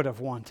world would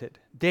have wanted.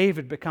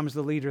 David becomes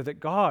the leader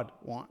that God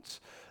wants.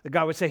 That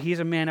God would say, he's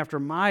a man after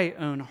my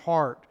own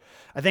heart.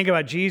 I think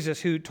about Jesus,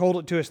 who told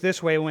it to us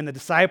this way when the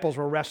disciples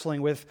were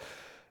wrestling with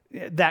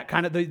that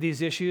kind of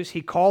these issues.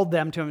 He called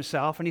them to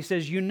himself, and he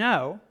says, you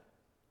know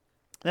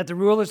that the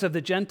rulers of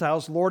the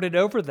Gentiles lord it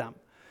over them,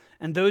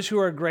 and those who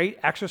are great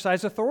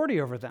exercise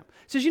authority over them.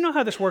 He says, you know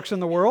how this works in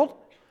the world?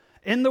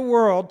 In the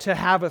world, to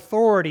have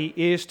authority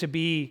is to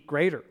be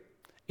greater.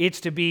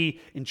 It's to be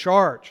in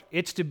charge.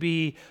 It's to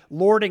be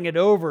lording it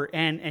over,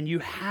 and you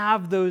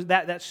have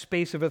that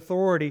space of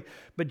authority.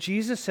 But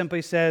Jesus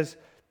simply says,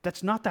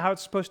 that's not how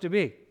it's supposed to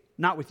be.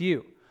 Not with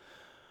you.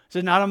 It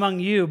says, not among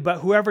you, but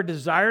whoever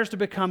desires to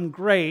become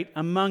great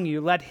among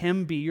you, let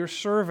him be your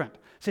servant.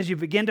 It says you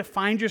begin to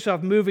find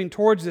yourself moving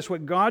towards this.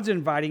 What God's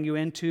inviting you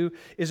into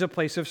is a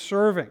place of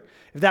serving.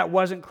 If that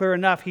wasn't clear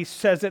enough, he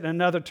says it in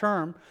another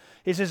term.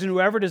 He says, and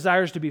whoever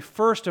desires to be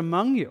first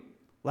among you,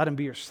 let him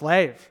be your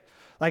slave.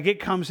 Like it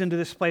comes into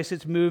this place,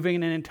 it's moving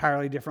in an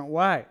entirely different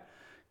way.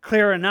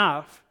 Clear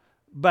enough,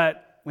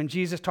 but when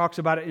Jesus talks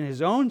about it in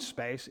his own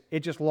space,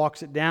 it just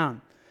locks it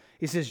down.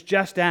 He says,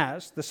 just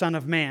as the Son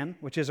of Man,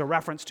 which is a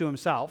reference to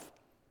himself,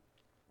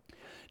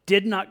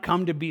 did not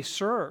come to be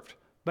served,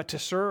 but to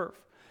serve,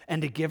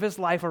 and to give his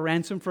life a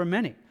ransom for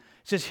many. He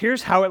says,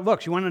 here's how it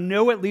looks. You want to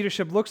know what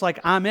leadership looks like?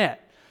 I'm it.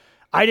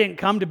 I didn't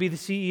come to be the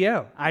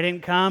CEO. I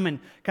didn't come and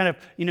kind of,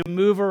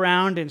 move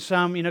around in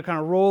some, kind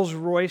of Rolls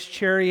Royce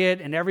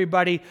chariot and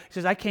everybody. He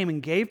says, I came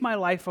and gave my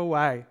life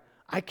away.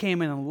 I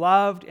came in and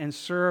loved and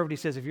served. He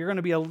says, if you're going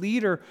to be a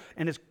leader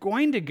and it's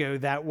going to go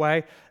that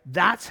way,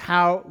 that's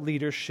how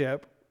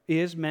leadership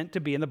is meant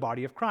to be in the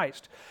body of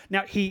Christ.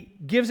 Now, he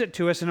gives it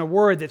to us in a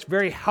word that's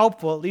very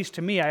helpful, at least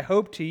to me, I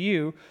hope to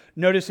you.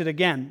 Notice it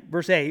again.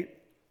 Verse 8, it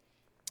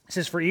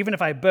says, for even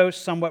if I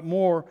boast somewhat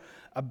more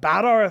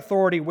about our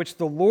authority, which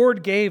the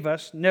Lord gave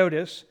us,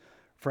 notice,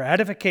 for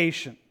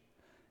edification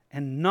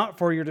and not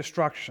for your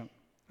destruction,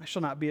 I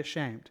shall not be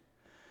ashamed.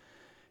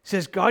 It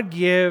says God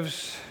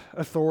gives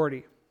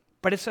authority,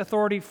 but it's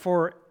authority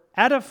for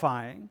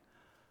edifying,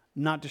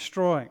 not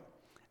destroying.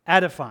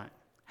 Edifying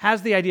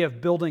has the idea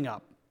of building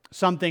up,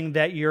 something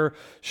that you're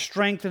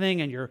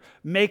strengthening and you're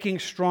making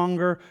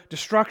stronger.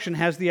 Destruction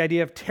has the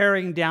idea of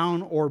tearing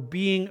down or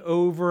being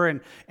over,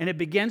 and it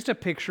begins to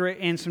picture it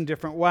in some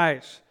different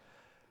ways.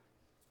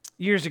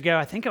 Years ago,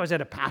 I think I was at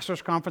a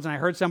pastor's conference and I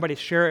heard somebody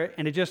share it,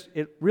 and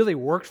it really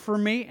worked for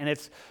me, and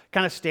it's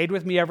kind of stayed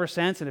with me ever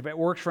since. And if it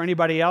works for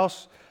anybody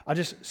else, I'll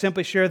just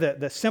simply share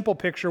the simple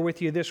picture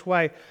with you this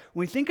way.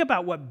 When we think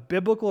about what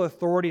biblical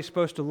authority is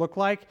supposed to look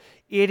like,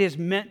 it is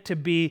meant to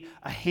be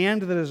a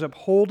hand that is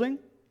upholding,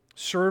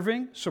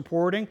 serving,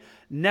 supporting,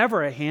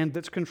 never a hand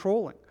that's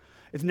controlling.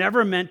 It's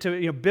never meant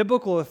to,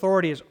 biblical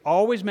authority is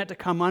always meant to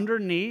come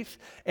underneath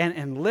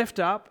and lift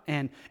up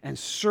and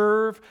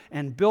serve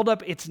and build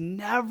up. It's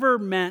never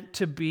meant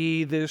to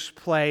be this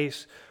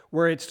place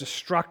where it's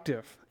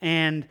destructive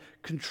and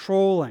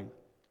controlling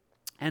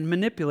and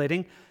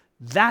manipulating.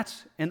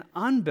 That's an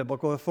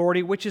unbiblical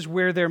authority, which is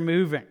where they're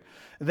moving.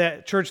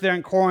 The church there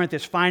in Corinth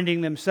is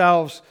finding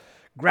themselves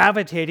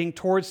gravitating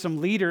towards some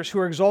leaders who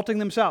are exalting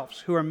themselves,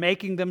 who are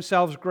making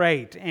themselves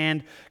great,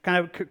 and kind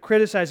of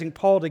criticizing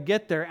Paul to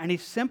get there. And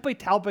he's simply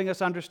helping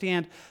us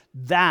understand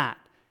that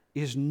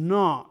is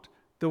not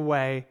the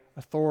way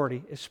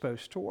authority is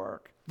supposed to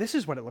work. This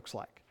is what it looks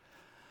like.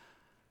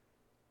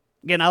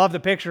 Again, I love the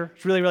picture.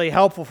 It's really, really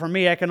helpful for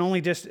me. I can only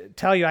just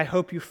tell you, I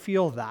hope you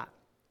feel that.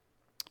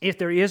 If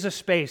there is a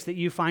space that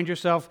you find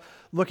yourself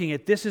looking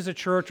at, this is a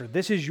church, or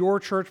this is your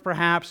church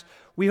perhaps,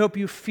 we hope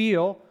you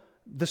feel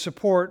the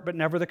support, but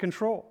never the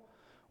control.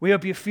 We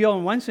hope you feel,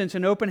 in one sense,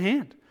 an open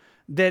hand.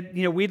 That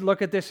we'd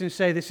look at this and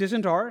say, this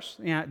isn't ours.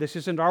 This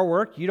isn't our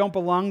work. You don't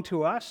belong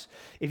to us.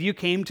 If you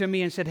came to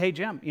me and said, hey,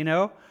 Jim,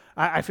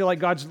 I feel like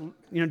God's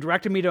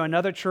directed me to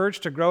another church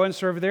to grow and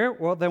serve there,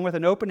 well, then with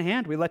an open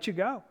hand, we let you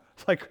go.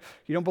 It's like,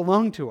 you don't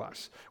belong to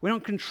us. We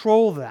don't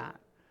control that.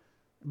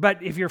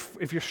 But if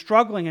you're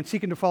struggling and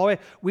seeking to follow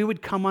it, we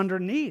would come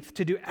underneath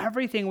to do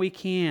everything we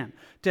can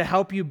to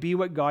help you be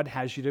what God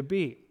has you to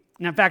be.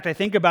 And in fact, I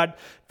think about,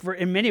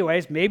 in many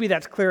ways, maybe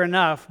that's clear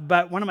enough,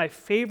 but one of my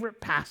favorite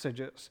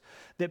passages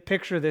that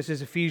picture this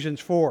is Ephesians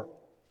 4.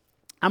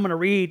 I'm going to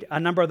read a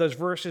number of those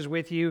verses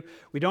with you.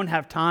 We don't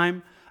have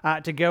time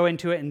to go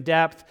into it in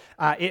depth.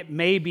 It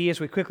may be, as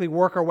we quickly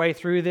work our way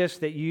through this,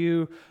 that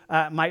you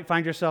might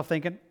find yourself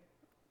thinking,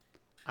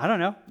 I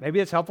don't know, maybe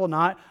it's helpful or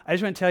not. I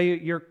just want to tell you,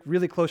 you're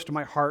really close to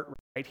my heart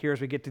right here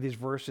as we get to these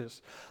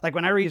verses. Like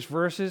when I read these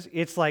verses,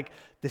 it's like,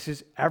 this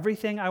is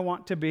everything I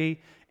want to be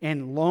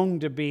and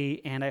long to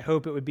be, and I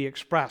hope it would be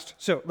expressed.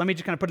 So let me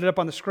just kind of put it up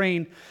on the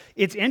screen.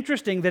 It's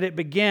interesting that it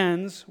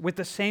begins with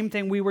the same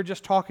thing we were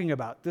just talking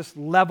about, this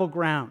level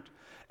ground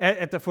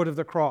at the foot of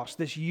the cross,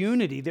 this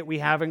unity that we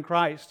have in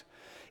Christ.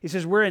 He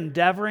says we're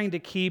endeavoring to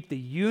keep the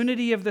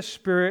unity of the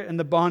Spirit and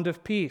the bond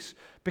of peace,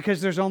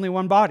 because there's only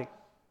one body.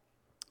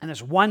 And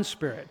there's one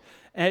Spirit,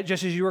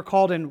 just as you were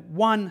called in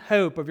one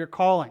hope of your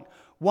calling,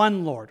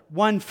 one Lord,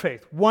 one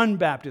faith, one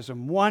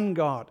baptism, one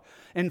God,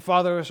 and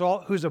Father of us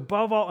all, who's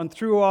above all and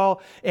through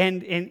all,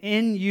 and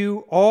in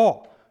you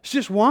all. It's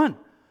just one.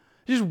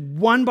 Just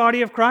one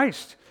body of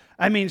Christ.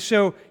 I mean,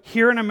 so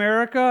here in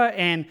America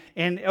and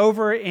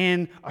over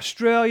in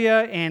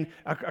Australia and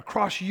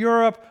across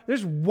Europe,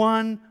 there's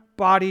one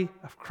body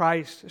of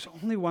Christ. There's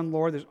only one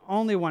Lord. There's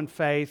only one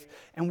faith,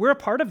 and we're a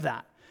part of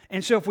that.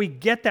 And so if we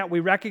get that,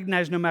 we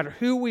recognize no matter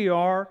who we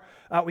are,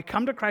 we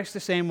come to Christ the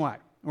same way.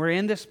 We're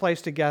in this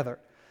place together.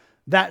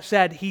 That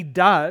said, He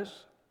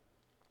does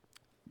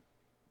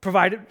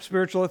provide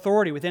spiritual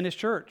authority within His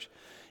church.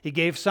 He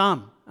gave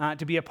some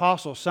to be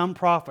apostles, some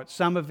prophets,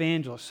 some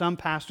evangelists, some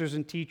pastors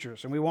and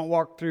teachers. And we won't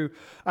walk through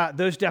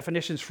those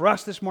definitions for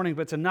us this morning,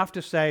 but it's enough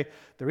to say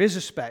there is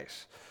a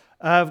space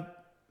of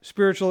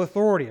spiritual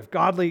authority, of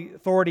godly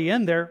authority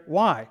in there.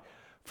 Why?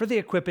 For the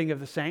equipping of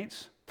the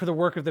saints, for the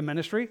work of the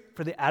ministry,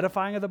 for the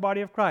edifying of the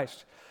body of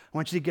Christ. I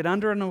want you to get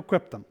under and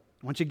equip them.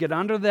 I want you to get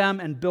under them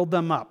and build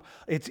them up.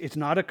 It's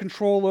not a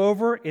control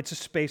over, it's a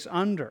space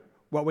under.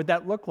 What would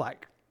that look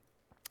like?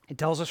 It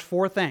tells us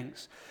 4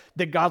 things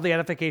that godly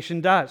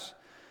edification does.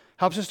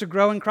 Helps us to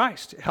grow in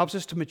Christ. It helps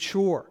us to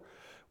mature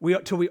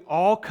till we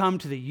all come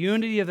to the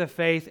unity of the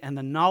faith and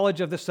the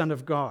knowledge of the Son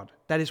of God.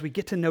 That is, we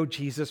get to know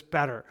Jesus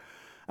better.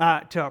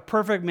 To a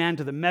perfect man,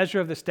 to the measure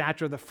of the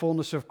stature of the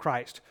fullness of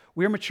Christ.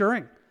 We're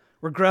maturing.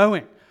 We're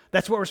growing.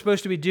 That's what we're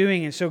supposed to be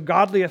doing. And so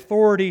godly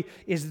authority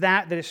is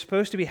that is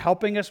supposed to be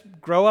helping us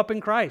grow up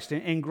in Christ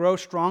and grow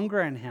stronger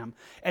in Him.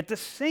 At the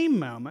same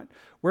moment,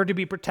 we're to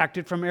be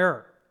protected from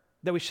error.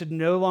 That we should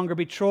no longer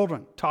be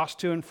children, tossed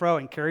to and fro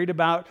and carried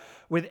about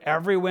with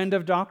every wind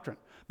of doctrine,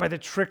 by the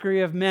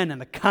trickery of men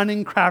and the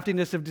cunning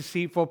craftiness of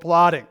deceitful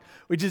plotting,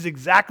 which is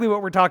exactly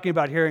what we're talking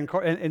about here in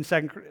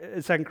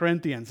 2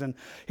 Corinthians. And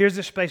here's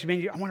this space,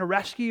 I want to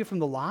rescue you from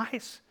the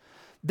lies.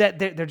 That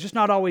they're just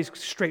not always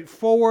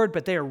straightforward,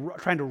 but they are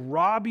trying to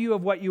rob you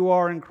of what you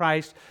are in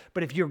Christ.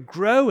 But if you're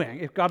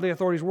growing, if godly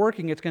authority is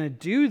working, it's going to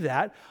do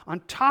that. On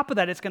top of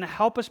that, it's going to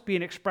help us be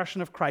an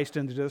expression of Christ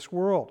into this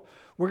world.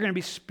 We're going to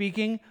be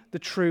speaking the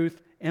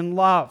truth in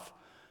love.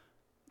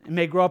 And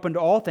may grow up into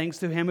all things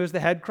through Him who is the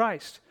head,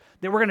 Christ.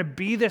 That we're going to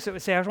be this, that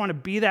would say, I just want to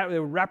be that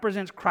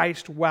represents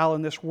Christ well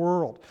in this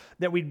world.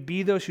 That we'd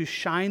be those who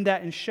shine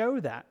that and show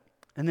that.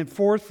 And then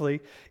fourthly,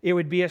 it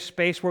would be a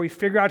space where we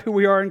figure out who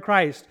we are in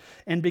Christ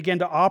and begin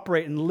to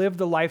operate and live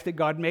the life that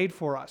God made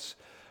for us,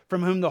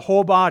 from whom the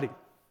whole body,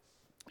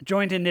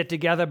 joined and knit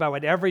together by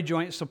what every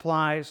joint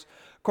supplies,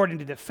 according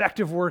to the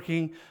effective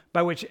working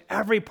by which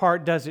every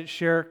part does its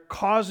share,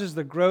 causes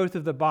the growth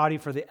of the body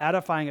for the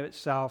edifying of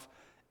itself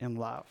in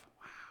love.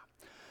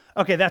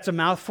 Wow. Okay, that's a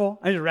mouthful.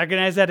 I just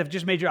recognize that. If it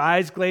just made your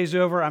eyes glaze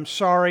over, I'm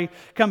sorry.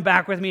 Come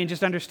back with me and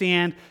just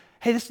understand,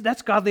 hey,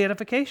 that's godly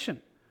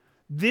edification.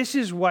 This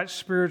is what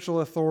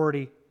spiritual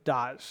authority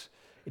does.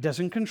 It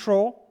doesn't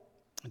control.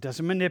 It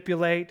doesn't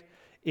manipulate.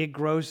 It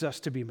grows us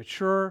to be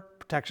mature,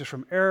 protects us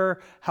from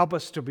error, help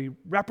us to be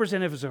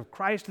representatives of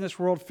Christ in this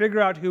world,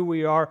 figure out who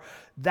we are.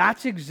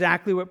 That's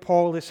exactly what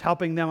Paul is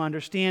helping them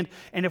understand.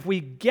 And if we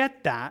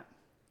get that,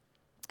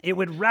 it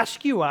would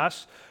rescue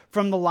us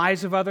from the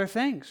lies of other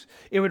things.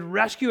 It would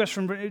rescue us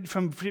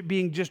from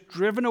being just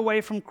driven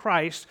away from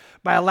Christ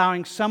by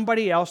allowing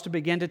somebody else to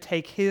begin to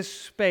take his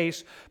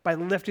space by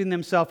lifting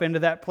themselves into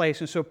that place.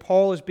 And so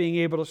Paul is being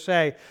able to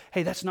say,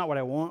 hey, that's not what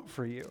I want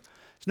for you.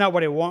 It's not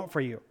what I want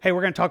for you. Hey,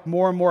 we're going to talk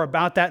more and more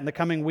about that in the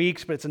coming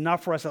weeks, but it's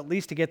enough for us at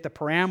least to get the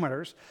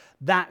parameters.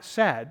 That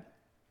said,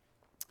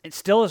 it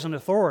still is an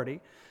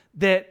authority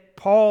that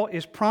Paul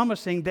is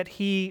promising that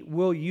he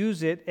will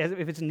use it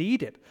if it's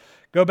needed.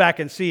 Go back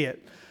and see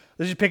it.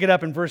 Let's just pick it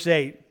up in verse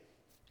 8.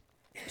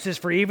 It says,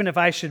 for even if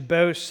I should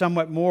boast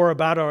somewhat more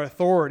about our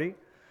authority,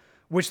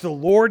 which the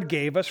Lord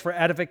gave us for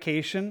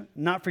edification,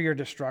 not for your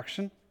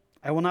destruction,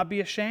 I will not be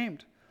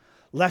ashamed,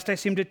 lest I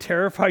seem to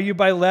terrify you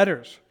by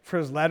letters. For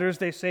his letters,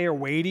 they say, are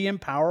weighty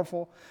and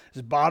powerful.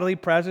 His bodily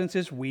presence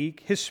is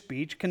weak, his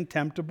speech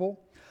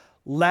contemptible.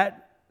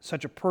 Let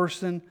such a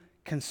person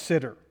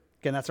consider.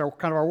 Again, that's kind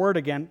of our word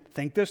again.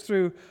 Think this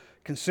through.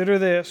 Consider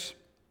this,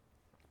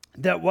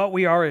 that what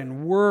we are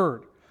in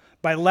word,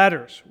 by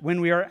letters, when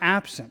we are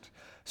absent,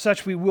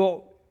 such we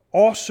will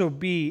also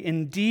be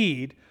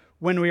indeed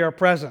when we are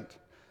present.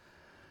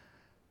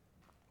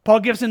 Paul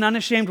gives an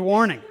unashamed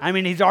warning. I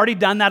mean, he's already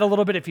done that a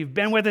little bit. If you've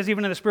been with us,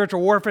 even in the spiritual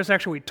warfare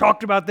section, we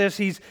talked about this.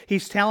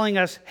 He's telling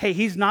us, hey,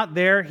 he's not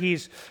there.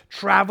 He's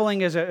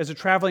traveling as a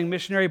traveling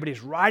missionary, but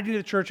he's writing to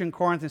the church in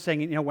Corinth and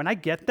saying, when I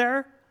get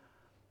there,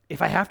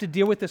 if I have to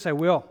deal with this, I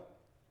will.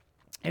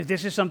 If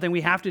this is something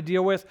we have to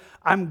deal with,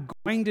 I'm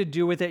going to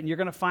deal with it, and you're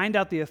going to find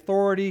out the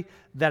authority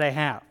that I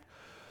have.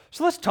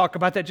 So let's talk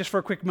about that just for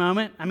a quick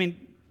moment. I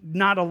mean,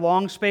 not a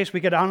long space. We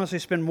could honestly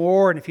spend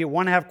more, and if you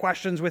want to have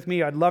questions with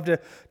me, I'd love to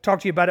talk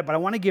to you about it, but I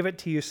want to give it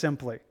to you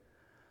simply.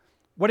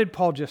 What did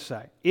Paul just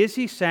say? Is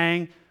he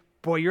saying,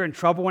 boy, you're in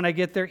trouble when I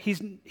get there?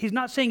 He's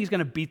not saying he's going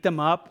to beat them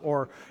up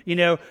or,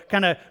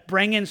 kind of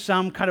bring in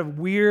some kind of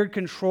weird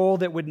control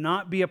that would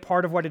not be a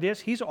part of what it is.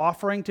 He's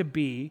offering to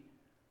be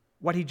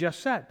what he just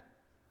said.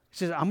 He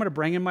says, I'm going to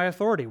bring in my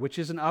authority, which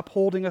is an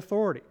upholding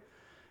authority,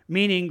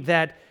 meaning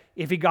that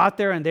if he got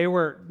there and they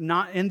were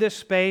not in this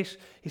space,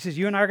 he says,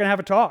 you and I are going to have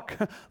a talk.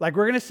 Like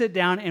we're going to sit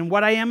down, and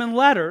what I am in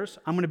letters,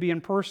 I'm going to be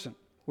in person.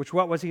 Which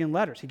what was he in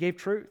letters? He gave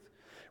truth.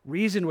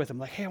 Reasoned with them,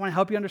 like, hey, I want to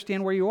help you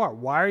understand where you are.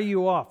 Why are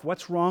you off?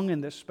 What's wrong in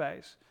this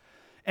space?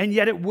 And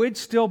yet it would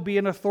still be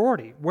an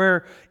authority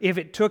where if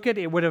it took it,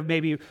 it would have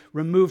maybe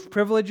removed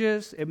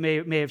privileges. It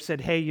may have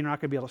said, hey, you're not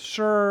going to be able to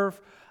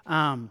serve.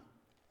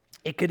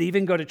 It could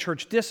even go to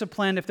church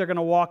discipline if they're going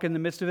to walk in the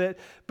midst of it.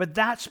 But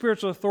that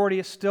spiritual authority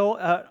is still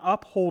an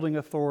upholding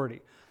authority.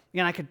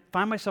 Again, I could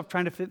find myself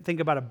trying to think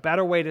about a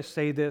better way to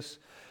say this,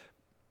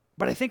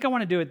 but I think I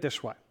want to do it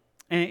this way.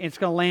 And it's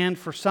going to land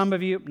for some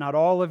of you, not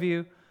all of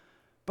you.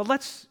 But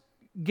let's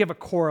give a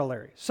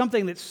corollary,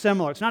 something that's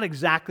similar. It's not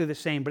exactly the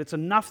same, but it's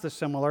enough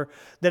similar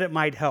that it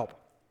might help.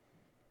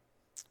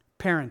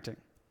 Parenting.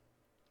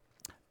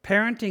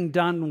 Parenting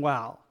done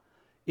well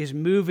is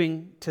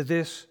moving to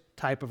this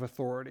type of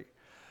authority.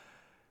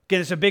 Again,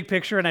 it's a big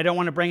picture, and I don't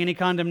want to bring any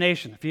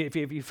condemnation. If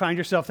you find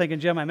yourself thinking,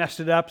 Jim, I messed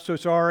it up, so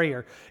sorry,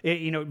 or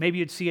maybe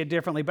you'd see it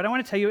differently. But I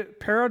want to tell you,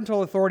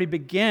 parental authority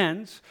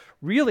begins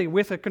really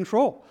with a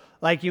control.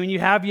 Like when you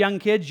have young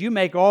kids, you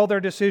make all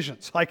their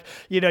decisions. Like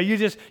you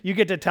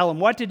get to tell them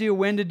what to do,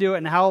 when to do it,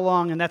 and how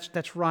long, and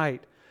that's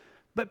right.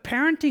 But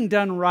parenting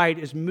done right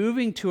is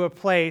moving to a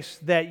place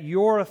that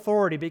your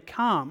authority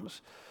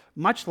becomes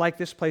much like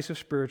this place of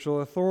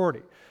spiritual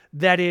authority.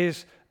 That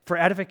is for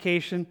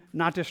edification,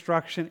 not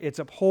destruction. It's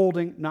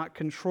upholding, not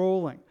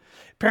controlling.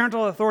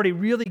 Parental authority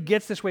really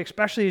gets this way,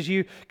 especially as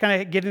you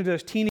kind of get into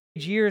those teenage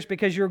years,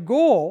 because your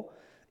goal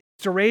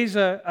is to raise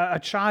a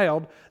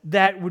child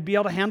that would be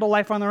able to handle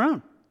life on their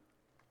own.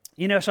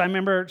 So I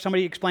remember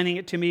somebody explaining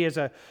it to me as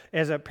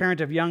a parent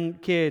of young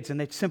kids, and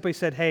they simply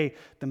said, hey,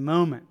 the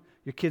moment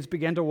your kids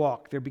begin to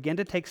walk, they begin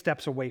to take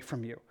steps away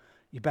from you,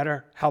 you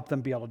better help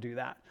them be able to do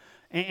that.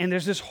 And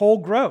there's this whole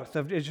growth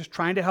of just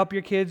trying to help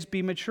your kids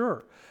be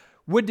mature.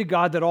 Would to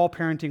God that all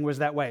parenting was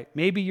that way.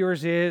 Maybe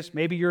yours is,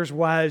 maybe yours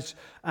was.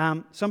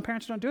 Some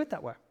parents don't do it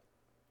that way.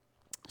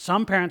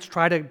 Some parents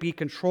try to be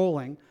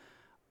controlling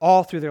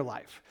all through their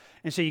life.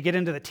 And so you get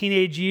into the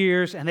teenage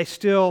years, and they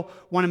still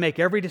want to make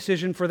every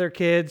decision for their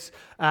kids.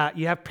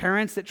 You have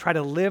parents that try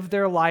to live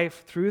their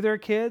life through their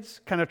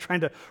kids, kind of trying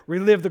to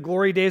relive the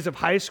glory days of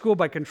high school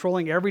by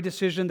controlling every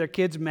decision their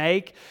kids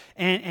make.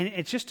 And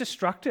it's just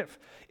destructive.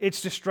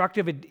 It's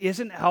destructive. It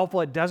isn't helpful.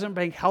 It doesn't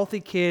bring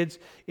healthy kids.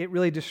 It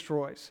really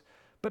destroys.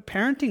 But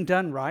parenting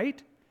done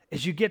right,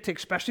 as you get to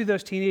especially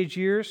those teenage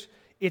years,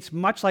 it's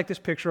much like this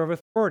picture of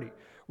authority,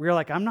 where you're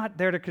like, I'm not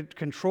there to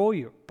control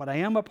you, but I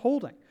am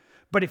upholding.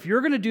 But if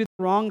you're going to do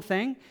the wrong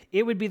thing,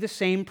 it would be the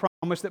same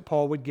promise that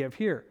Paul would give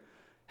here.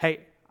 Hey,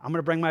 I'm going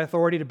to bring my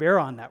authority to bear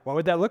on that. What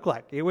would that look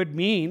like? It would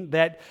mean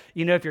that,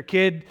 if your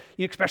kid,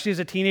 especially as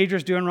a teenager,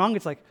 is doing wrong,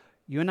 it's like,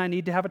 you and I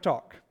need to have a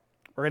talk.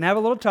 We're going to have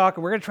a little talk,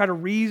 and we're going to try to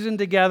reason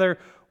together,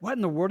 what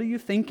in the world are you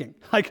thinking?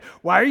 Like,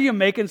 why are you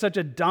making such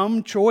a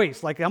dumb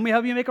choice? Like, let me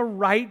help you make a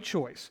right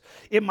choice.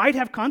 It might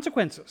have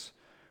consequences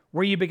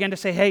where you begin to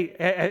say, hey,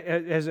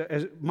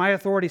 as my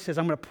authority says,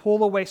 I'm going to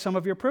pull away some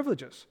of your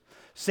privileges.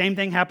 Same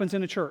thing happens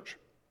in a church.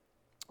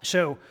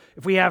 So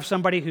if we have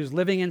somebody who's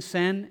living in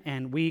sin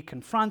and we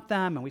confront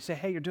them and we say,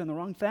 hey, you're doing the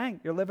wrong thing,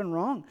 you're living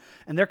wrong,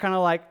 and they're kind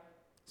of like,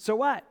 so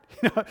what?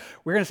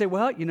 We're going to say,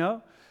 well,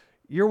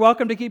 you're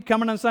welcome to keep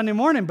coming on Sunday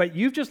morning, but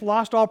you've just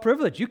lost all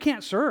privilege. You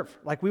can't serve.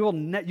 Like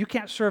you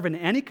can't serve in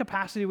any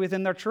capacity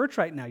within their church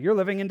right now. You're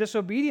living in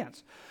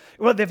disobedience.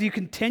 Well, if you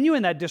continue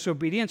in that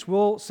disobedience,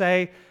 we'll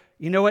say,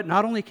 you know what?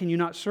 Not only can you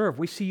not serve,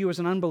 we see you as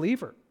an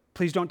unbeliever.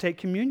 Please don't take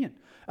communion.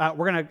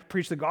 We're going to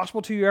preach the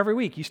gospel to you every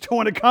week. You still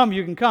want to come,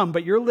 you can come,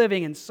 but you're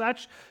living in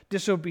such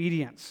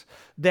disobedience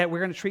that we're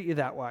going to treat you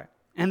that way.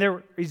 And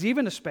there is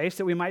even a space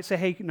that we might say,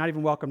 hey, you're not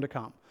even welcome to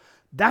come.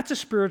 That's a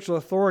spiritual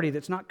authority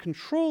that's not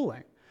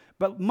controlling,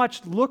 but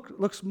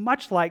looks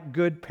much like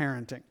good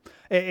parenting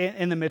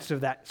in the midst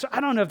of that. So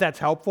I don't know if that's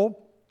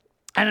helpful.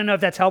 I don't know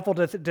if that's helpful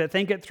to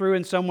think it through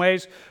in some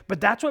ways, but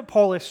that's what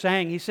Paul is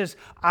saying. He says,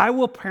 I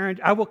will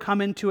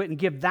come into it and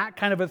give that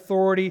kind of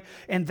authority,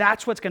 and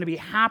that's what's going to be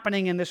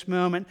happening in this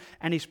moment,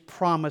 and he's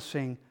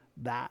promising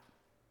that.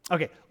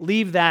 Okay,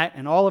 leave that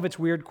and all of its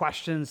weird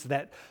questions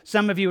that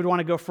some of you would want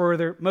to go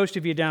further, most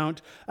of you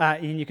don't,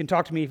 and you can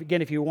talk to me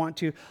again if you want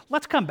to.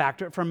 Let's come back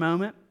to it for a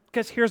moment,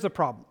 because here's the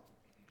problem.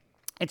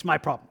 It's my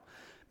problem.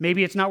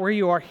 Maybe it's not where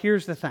you are.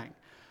 Here's the thing.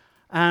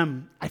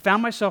 I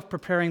found myself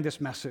preparing this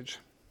message.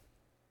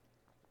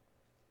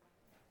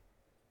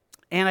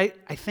 And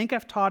I think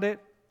I've taught it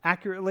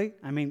accurately.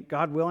 I mean,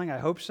 God willing, I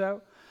hope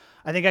so.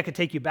 I think I could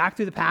take you back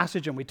through the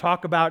passage and we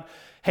talk about,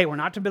 hey, we're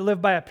not to be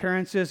lived by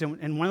appearances. And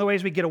one of the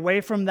ways we get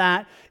away from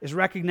that is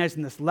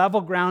recognizing this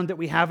level ground that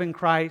we have in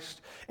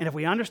Christ. And if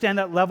we understand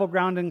that level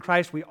ground in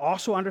Christ, we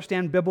also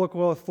understand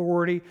biblical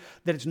authority,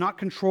 that it's not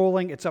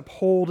controlling, it's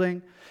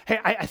upholding. Hey,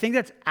 I think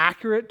that's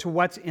accurate to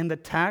what's in the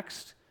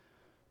text,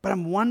 but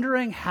I'm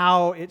wondering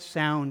how it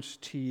sounds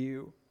to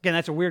you. Again,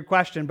 that's a weird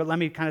question, but let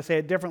me kind of say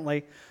it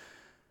differently.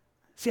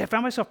 See, I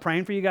found myself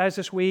praying for you guys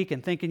this week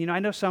and thinking, I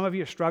know some of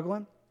you are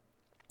struggling.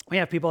 We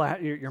have people,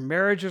 your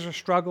marriages are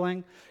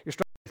struggling. You're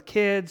struggling with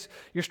kids.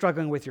 You're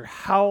struggling with your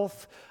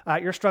health.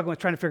 You're struggling with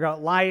trying to figure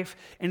out life.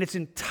 And it's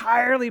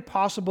entirely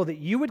possible that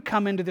you would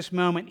come into this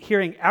moment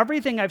hearing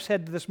everything I've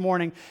said this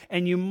morning,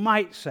 and you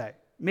might say,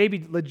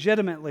 maybe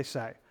legitimately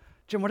say,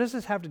 Jim, what does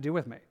this have to do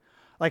with me?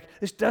 Like,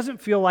 this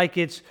doesn't feel like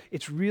it's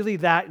really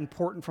that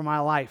important for my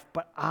life,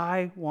 but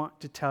I want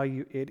to tell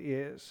you it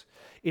is.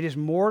 It is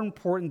more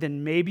important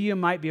than maybe you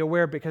might be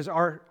aware, because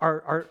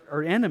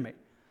our enemy,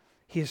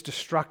 he is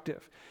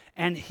destructive.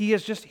 And he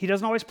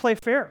doesn't always play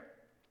fair.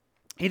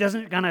 He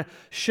doesn't kind of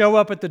show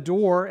up at the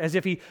door as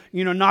if he,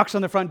 knocks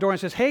on the front door and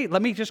says, hey,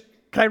 can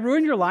I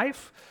ruin your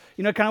life?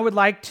 Kind of would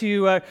like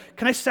to,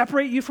 can I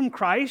separate you from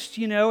Christ?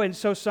 And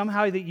so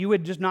somehow that you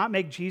would just not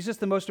make Jesus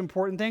the most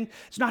important thing.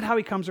 It's not how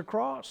he comes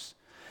across.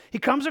 He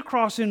comes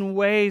across in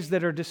ways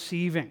that are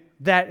deceiving,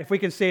 that, if we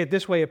can say it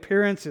this way,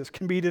 appearances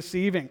can be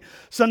deceiving.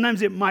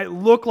 Sometimes it might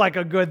look like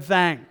a good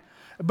thing,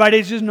 but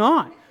it's just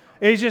not.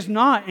 It's just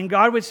not. And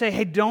God would say,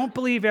 hey, don't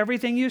believe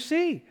everything you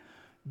see.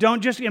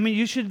 Don't just,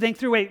 you should think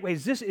through, wait,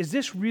 is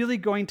this really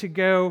going to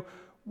go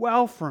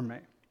well for me?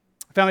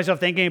 I found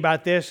myself thinking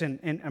about this, and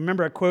I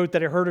remember a quote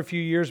that I heard a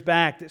few years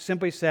back that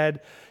simply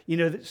said,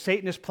 that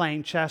Satan is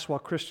playing chess while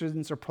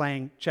Christians are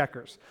playing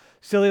checkers.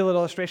 Silly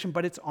little illustration,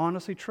 but it's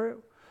honestly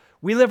true.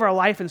 We live our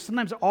life, and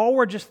sometimes all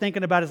we're just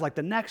thinking about is like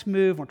the next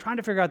move. We're trying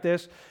to figure out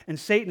this, and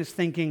Satan is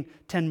thinking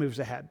 10 moves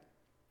ahead.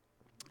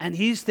 And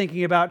he's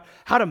thinking about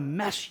how to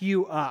mess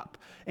you up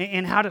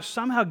and how to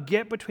somehow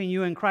get between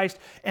you and Christ.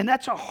 And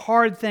that's a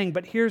hard thing,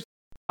 but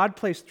God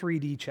plays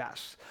 3D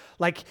chess.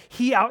 Like,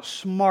 he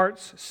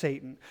outsmarts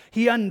Satan.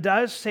 He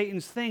undoes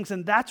Satan's things,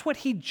 and that's what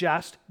he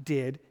just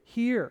did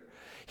here.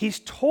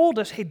 He's told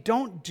us, hey,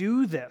 don't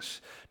do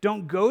this.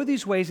 Don't go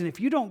these ways, and if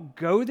you don't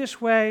go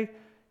this way,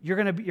 you're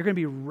going to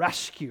be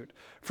rescued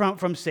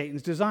from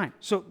Satan's design.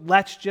 So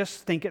let's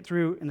just think it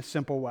through in a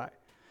simple way.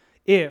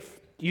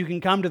 If you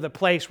can come to the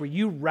place where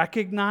you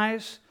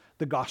recognize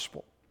the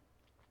gospel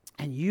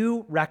and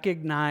you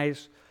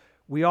recognize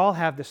we all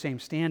have the same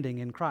standing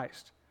in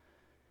Christ,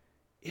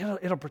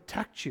 it'll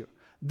protect you.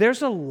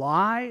 There's a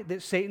lie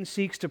that Satan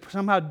seeks to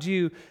somehow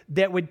do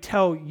that would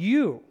tell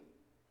you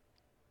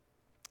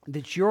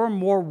that you're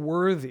more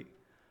worthy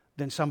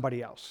than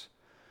somebody else,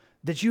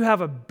 that you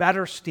have a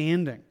better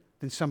standing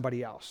than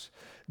somebody else,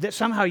 that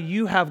somehow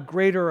you have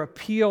greater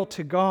appeal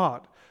to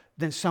God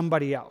than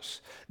somebody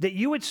else, that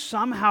you would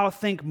somehow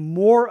think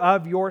more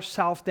of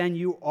yourself than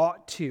you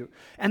ought to.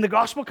 And the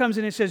gospel comes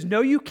in and says,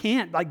 no, you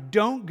can't. Like,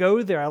 don't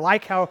go there. I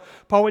like how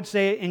Paul would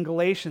say it in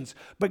Galatians,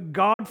 but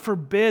God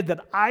forbid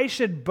that I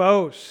should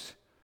boast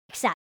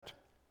except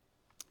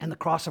in the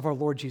cross of our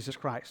Lord Jesus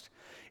Christ.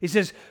 He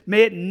says,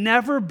 may it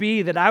never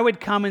be that I would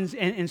come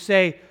and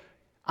say,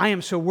 I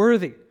am so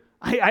worthy.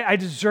 I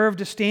deserve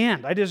to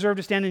stand. I deserve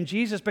to stand in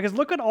Jesus because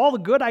look at all the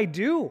good I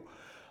do.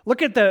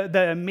 Look at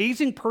the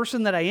amazing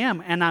person that I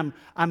am, and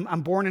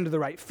I'm born into the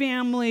right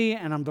family,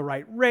 and I'm the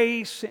right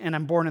race, and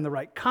I'm born in the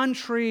right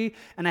country,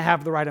 and I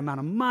have the right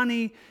amount of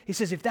money. He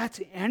says, if that's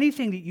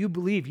anything that you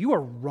believe, you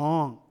are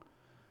wrong.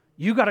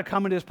 You got to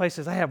come into this place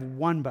and say, I have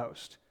one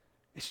boast.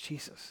 It's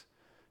Jesus.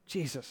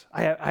 Jesus.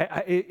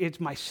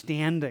 It's my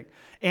standing.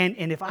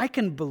 And if I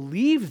can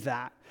believe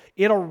that,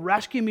 it'll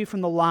rescue me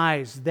from the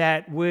lies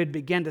that would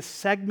begin to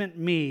segment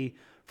me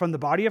from the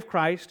body of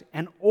Christ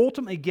and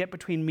ultimately get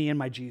between me and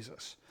my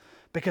Jesus.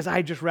 Because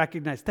I just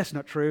recognize that's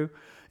not true.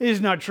 It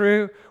is not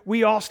true.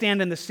 We all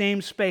stand in the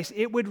same space.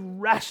 It would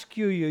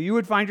rescue you. You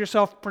would find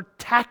yourself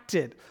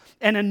protected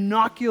and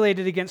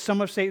inoculated against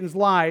some of Satan's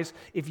lies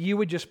if you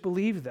would just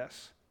believe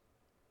this.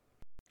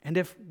 And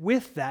if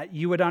with that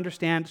you would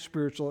understand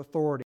spiritual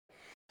authority.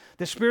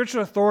 The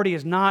spiritual authority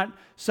is not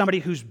somebody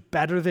who's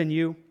better than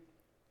you.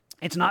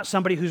 It's not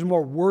somebody who's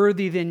more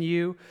worthy than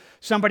you,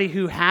 somebody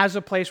who has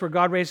a place where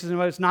God raises them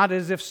up. It's not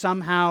as if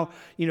somehow,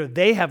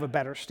 they have a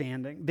better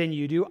standing than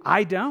you do.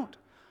 I don't.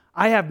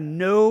 I have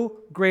no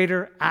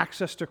greater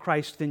access to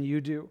Christ than you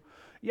do.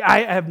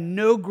 I have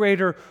no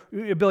greater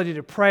ability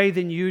to pray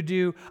than you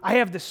do. I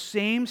have the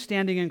same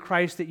standing in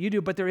Christ that you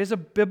do, but there is a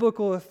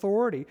biblical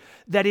authority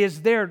that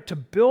is there to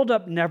build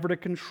up, never to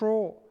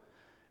control.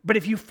 But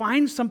if you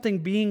find something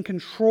being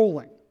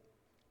controlling,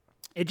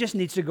 it just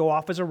needs to go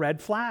off as a red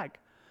flag.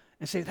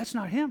 And say, that's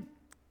not him.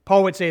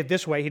 Paul would say it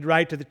this way.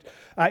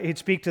 He'd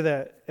speak to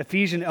the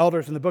Ephesian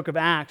elders in the book of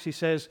Acts. He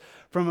says,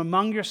 from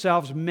among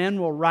yourselves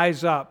men will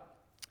rise up,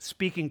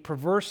 speaking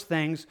perverse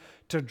things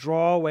to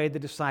draw away the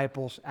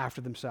disciples after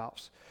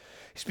themselves.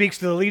 He speaks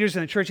to the leaders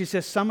in the church. He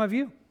says, some of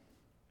you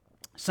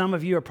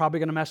are probably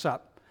going to mess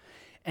up.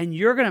 And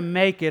you're going to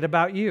make it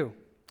about you.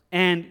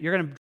 And you're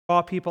going to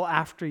draw people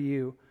after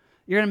you.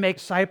 You're going to make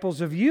disciples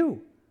of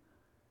you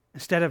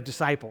instead of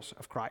disciples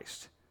of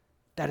Christ.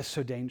 That is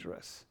so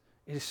dangerous.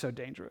 It is so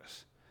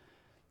dangerous.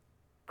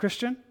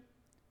 Christian,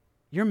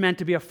 you're meant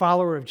to be a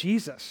follower of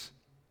Jesus.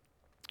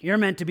 You're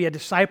meant to be a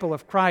disciple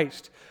of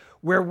Christ.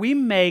 Where we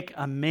make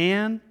a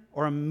man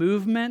or a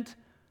movement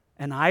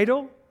an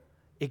idol,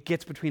 it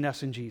gets between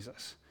us and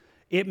Jesus.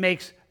 It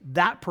makes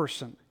that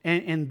person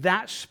and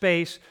that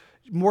space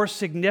more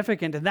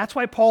significant. And that's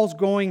why Paul's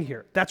going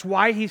here. That's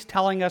why he's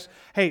telling us,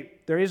 hey,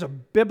 there is a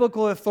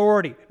biblical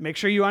authority. Make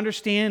sure you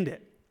understand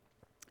it.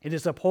 It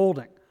is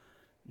upholding,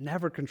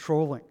 never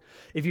controlling.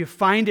 If you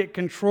find it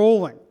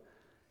controlling,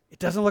 it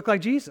doesn't look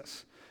like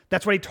Jesus.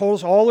 That's what he told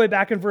us all the way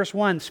back in verse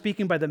 1,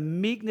 speaking by the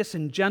meekness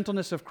and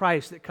gentleness of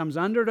Christ that comes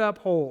under to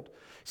uphold.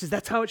 He says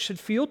that's how it should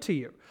feel to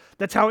you.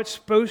 That's how it's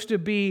supposed to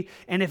be.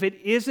 And if it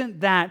isn't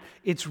that,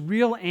 its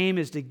real aim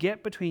is to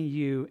get between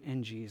you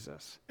and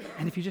Jesus.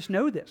 And if you just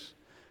know this,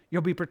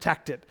 you'll be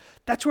protected.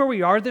 That's where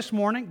we are this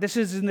morning. This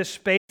is in this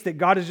space that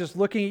God is just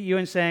looking at you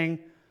and saying,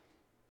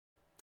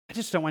 I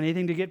just don't want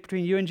anything to get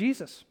between you and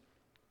Jesus.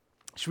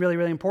 It's really,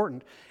 really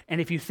important. And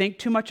if you think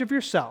too much of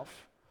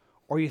yourself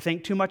or you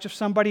think too much of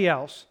somebody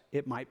else,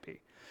 it might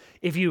be.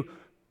 If you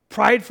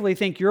pridefully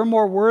think you're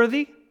more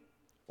worthy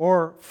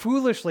or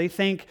foolishly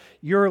think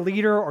your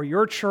leader or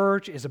your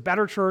church is a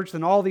better church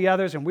than all the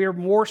others and we're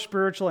more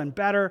spiritual and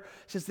better,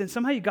 then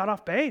somehow you got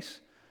off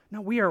base.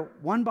 No, we are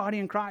one body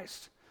in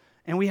Christ.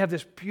 And we have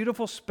this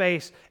beautiful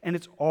space and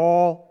it's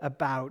all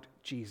about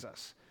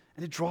Jesus.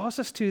 And it draws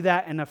us to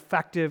that in an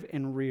effective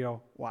and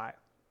real way.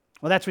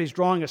 Well, that's what he's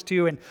drawing us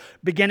to and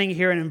beginning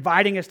here and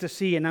inviting us to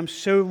see. And I'm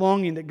so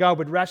longing that God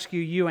would rescue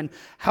you and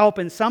help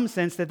in some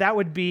sense that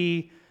would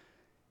be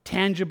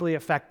tangibly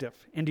effective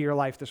into your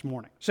life this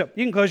morning. So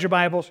you can close your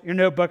Bibles, your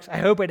notebooks. I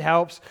hope it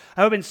helps.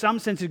 I hope in some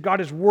sense that God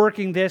is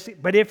working this.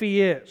 But if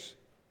he is,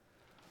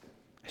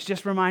 it's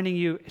just reminding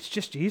you it's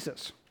just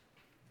Jesus.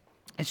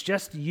 It's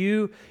just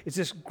you. It's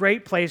this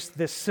great place,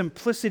 this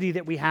simplicity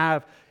that we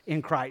have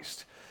in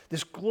Christ,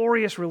 this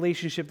glorious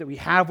relationship that we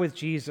have with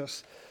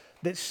Jesus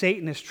that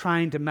Satan is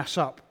trying to mess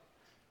up,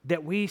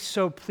 that we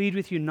so plead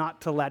with you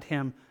not to let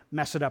him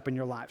mess it up in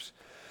your lives.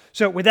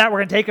 So with that, we're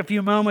going to take a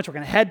few moments. We're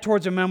going to head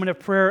towards a moment of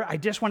prayer. I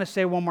just want to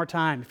say one more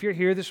time, if you're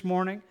here this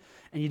morning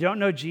and you don't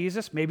know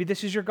Jesus, maybe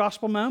this is your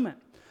gospel moment.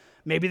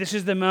 Maybe this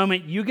is the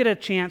moment you get a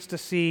chance to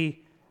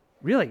see,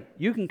 really,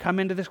 you can come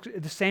into this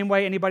the same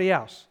way anybody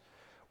else.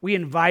 We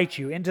invite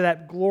you into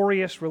that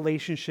glorious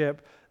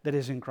relationship that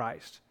is in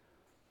Christ.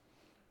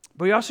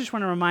 But we also just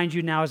want to remind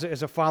you now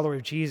as a follower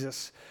of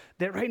Jesus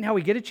that right now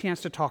we get a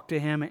chance to talk to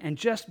him and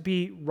just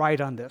be right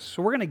on this.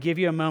 So we're going to give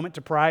you a moment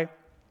to pray,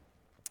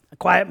 a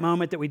quiet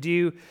moment that we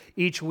do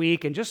each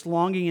week, and just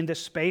longing in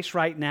this space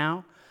right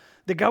now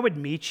that God would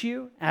meet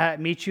you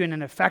in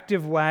an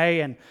effective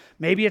way. And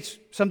maybe it's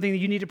something that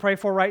you need to pray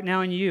for right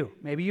now in you.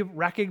 Maybe you're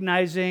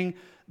recognizing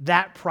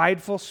that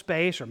prideful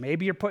space, or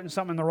maybe you're putting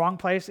something in the wrong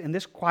place. In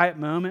this quiet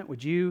moment,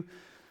 would you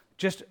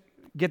just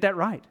get that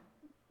right?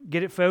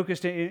 Get it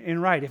focused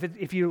in right.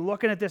 If you're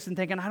looking at this and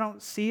thinking, I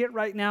don't see it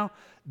right now,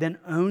 then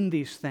own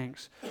these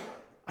things.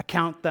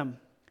 Account them.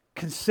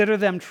 Consider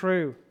them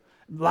true.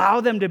 Allow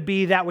them to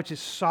be that which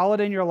is solid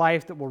in your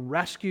life that will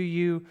rescue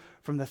you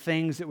from the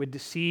things that would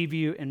deceive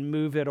you and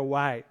move it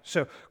away.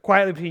 So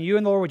quietly between you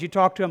and the Lord, would you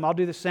talk to him? I'll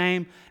do the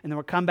same, and then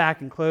we'll come back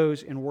and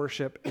close in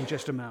worship in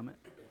just a moment.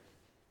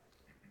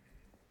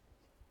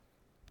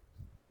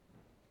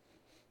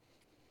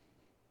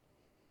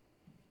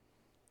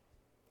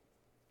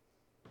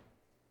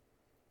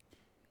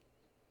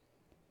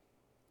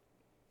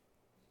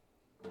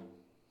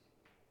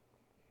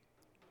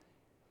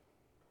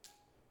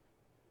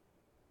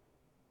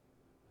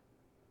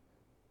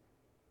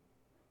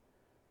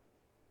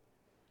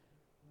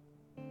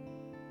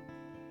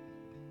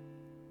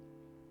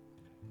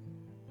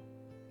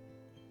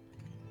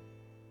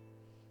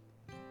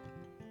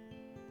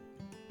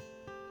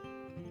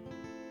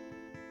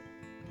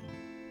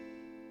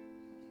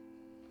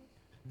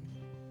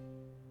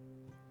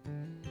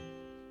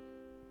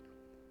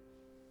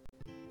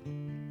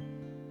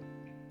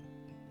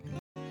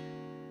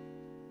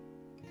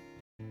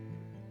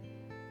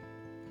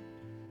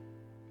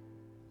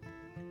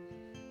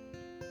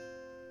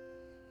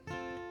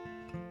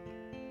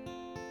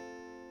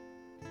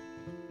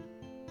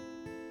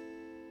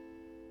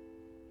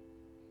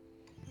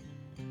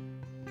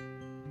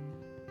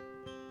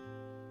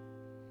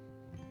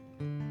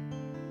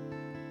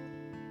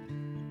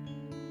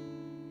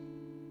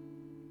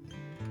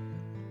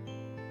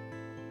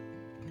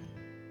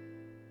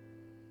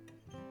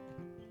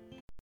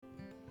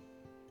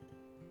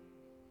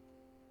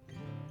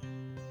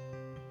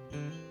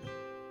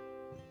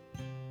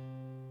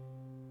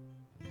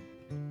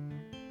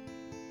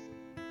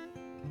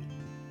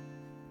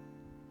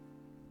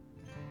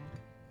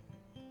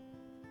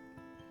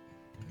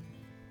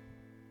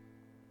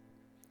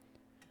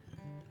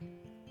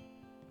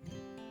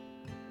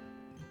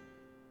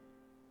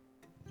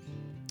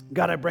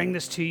 God, I bring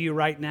this to you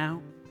right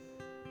now.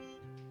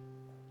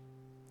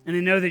 And I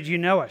know that you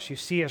know us. You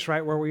see us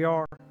right where we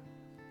are.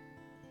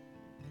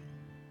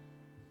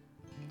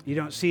 You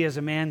don't see as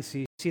a man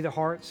sees. You see the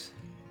hearts.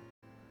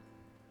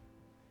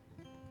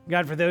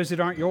 God, for those that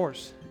aren't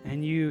yours,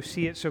 and you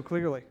see it so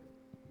clearly,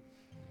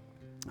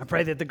 I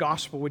pray that the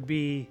gospel would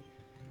be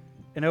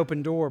an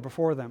open door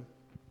before them.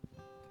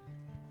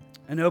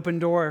 An open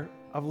door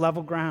of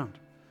level ground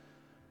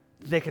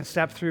that they can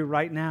step through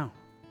right now.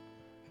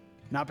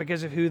 Not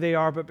because of who they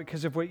are, but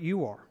because of what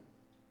you are.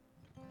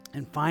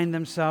 And find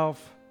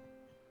themselves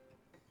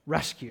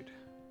rescued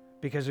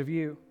because of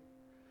you.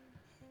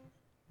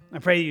 I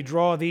pray that you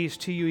draw these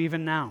to you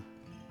even now.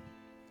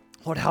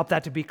 Lord, help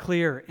that to be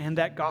clear and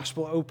that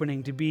gospel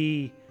opening to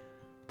be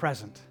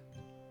present.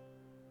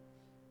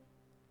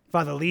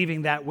 Father,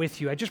 leaving that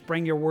with you, I just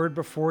bring your word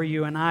before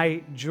you, and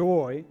I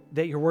joy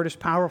that your word is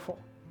powerful.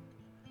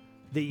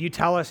 That you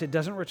tell us it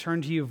doesn't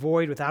return to you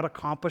void without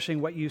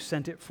accomplishing what you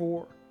sent it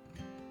for.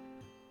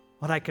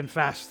 Lord, I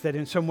confess that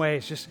in some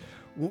ways, just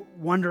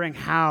wondering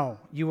how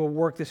you will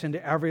work this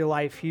into every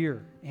life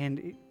here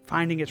and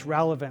finding its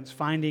relevance,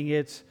 finding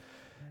its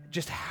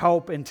just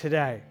help in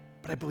today.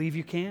 But I believe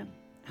you can,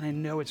 and I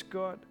know it's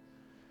good.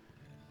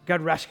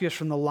 God, rescue us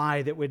from the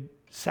lie that would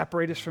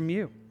separate us from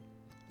you,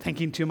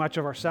 thinking too much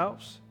of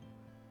ourselves,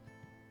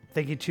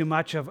 thinking too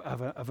much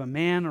of a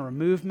man or a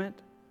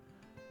movement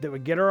that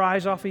would get our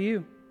eyes off of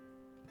you.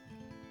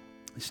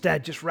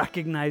 Instead, just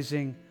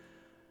recognizing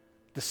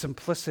the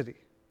simplicity,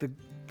 the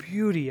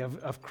beauty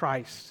of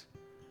Christ,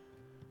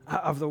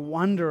 of the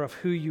wonder of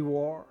who you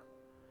are.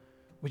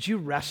 Would you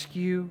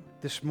rescue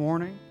this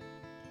morning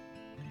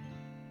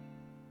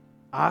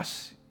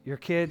us, your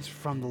kids,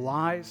 from the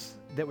lies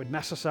that would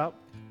mess us up?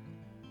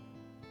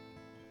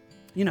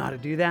 You know how to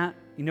do that.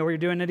 You know where you're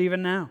doing it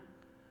even now.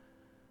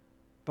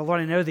 But Lord,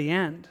 I know the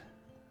end.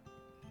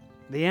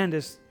 The end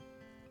is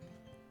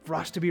for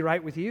us to be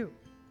right with you.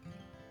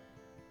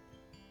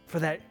 For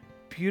that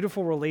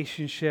beautiful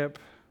relationship,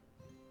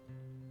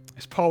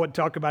 as Paul would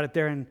talk about it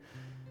there in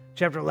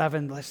chapter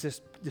 11,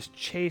 this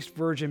chaste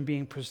virgin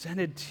being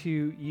presented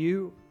to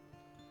you,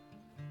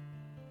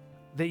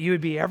 that you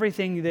would be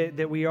everything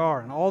that we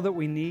are and all that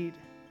we need.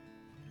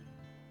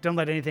 Don't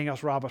let anything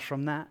else rob us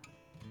from that.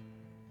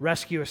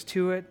 Rescue us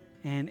to it,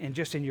 and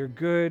just in your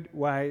good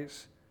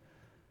ways,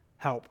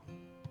 help.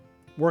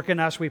 Work in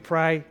us, we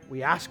pray.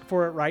 We ask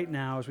for it right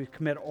now as we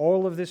commit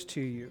all of this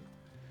to you.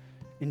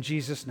 In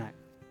Jesus' name.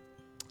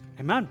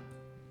 Amen.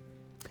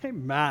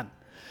 Amen.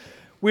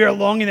 We are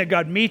longing that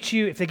God meets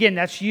you. If, again,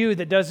 that's you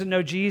that doesn't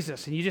know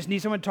Jesus and you just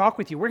need someone to talk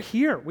with you, we're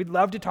here. We'd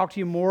love to talk to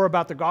you more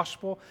about the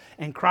gospel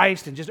and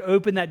Christ and just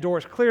open that door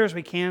as clear as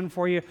we can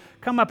for you.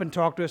 Come up and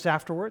talk to us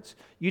afterwards.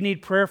 You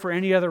need prayer for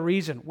any other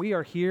reason. We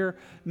are here.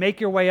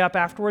 Make your way up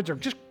afterwards or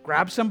just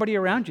grab somebody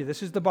around you.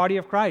 This is the body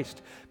of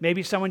Christ.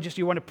 Maybe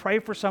you want to pray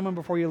for someone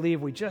before you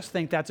leave. We just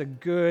think that's a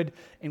good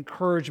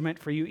encouragement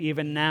for you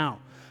even now.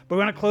 But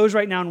we want to close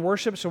right now in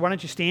worship, so why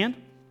don't you stand?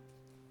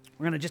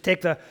 We're going to just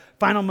take the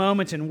final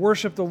moments and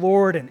worship the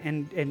Lord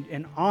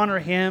and honor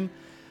Him.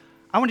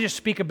 I want to just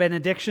speak a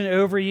benediction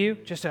over you.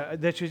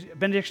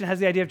 Benediction has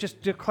the idea of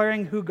just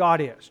declaring who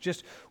God is,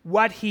 just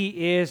what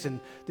He is. And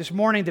this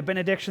morning, the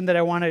benediction that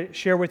I want to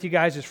share with you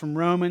guys is from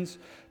Romans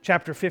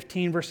chapter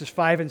 15, verses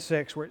 5 and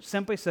 6, where it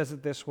simply says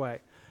it this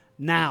way.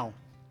 Now,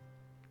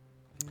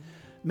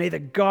 may the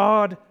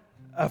God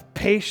of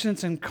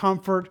patience and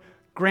comfort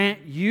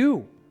grant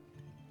you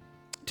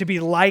to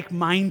be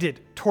like-minded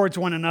towards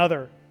one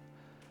another,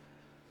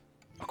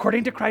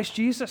 according to Christ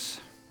Jesus,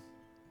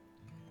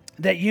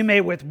 that you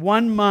may with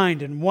one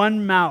mind and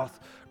one mouth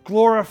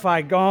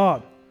glorify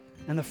God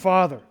and the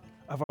Father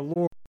of our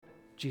Lord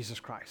Jesus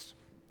Christ.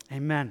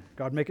 Amen.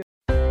 God make it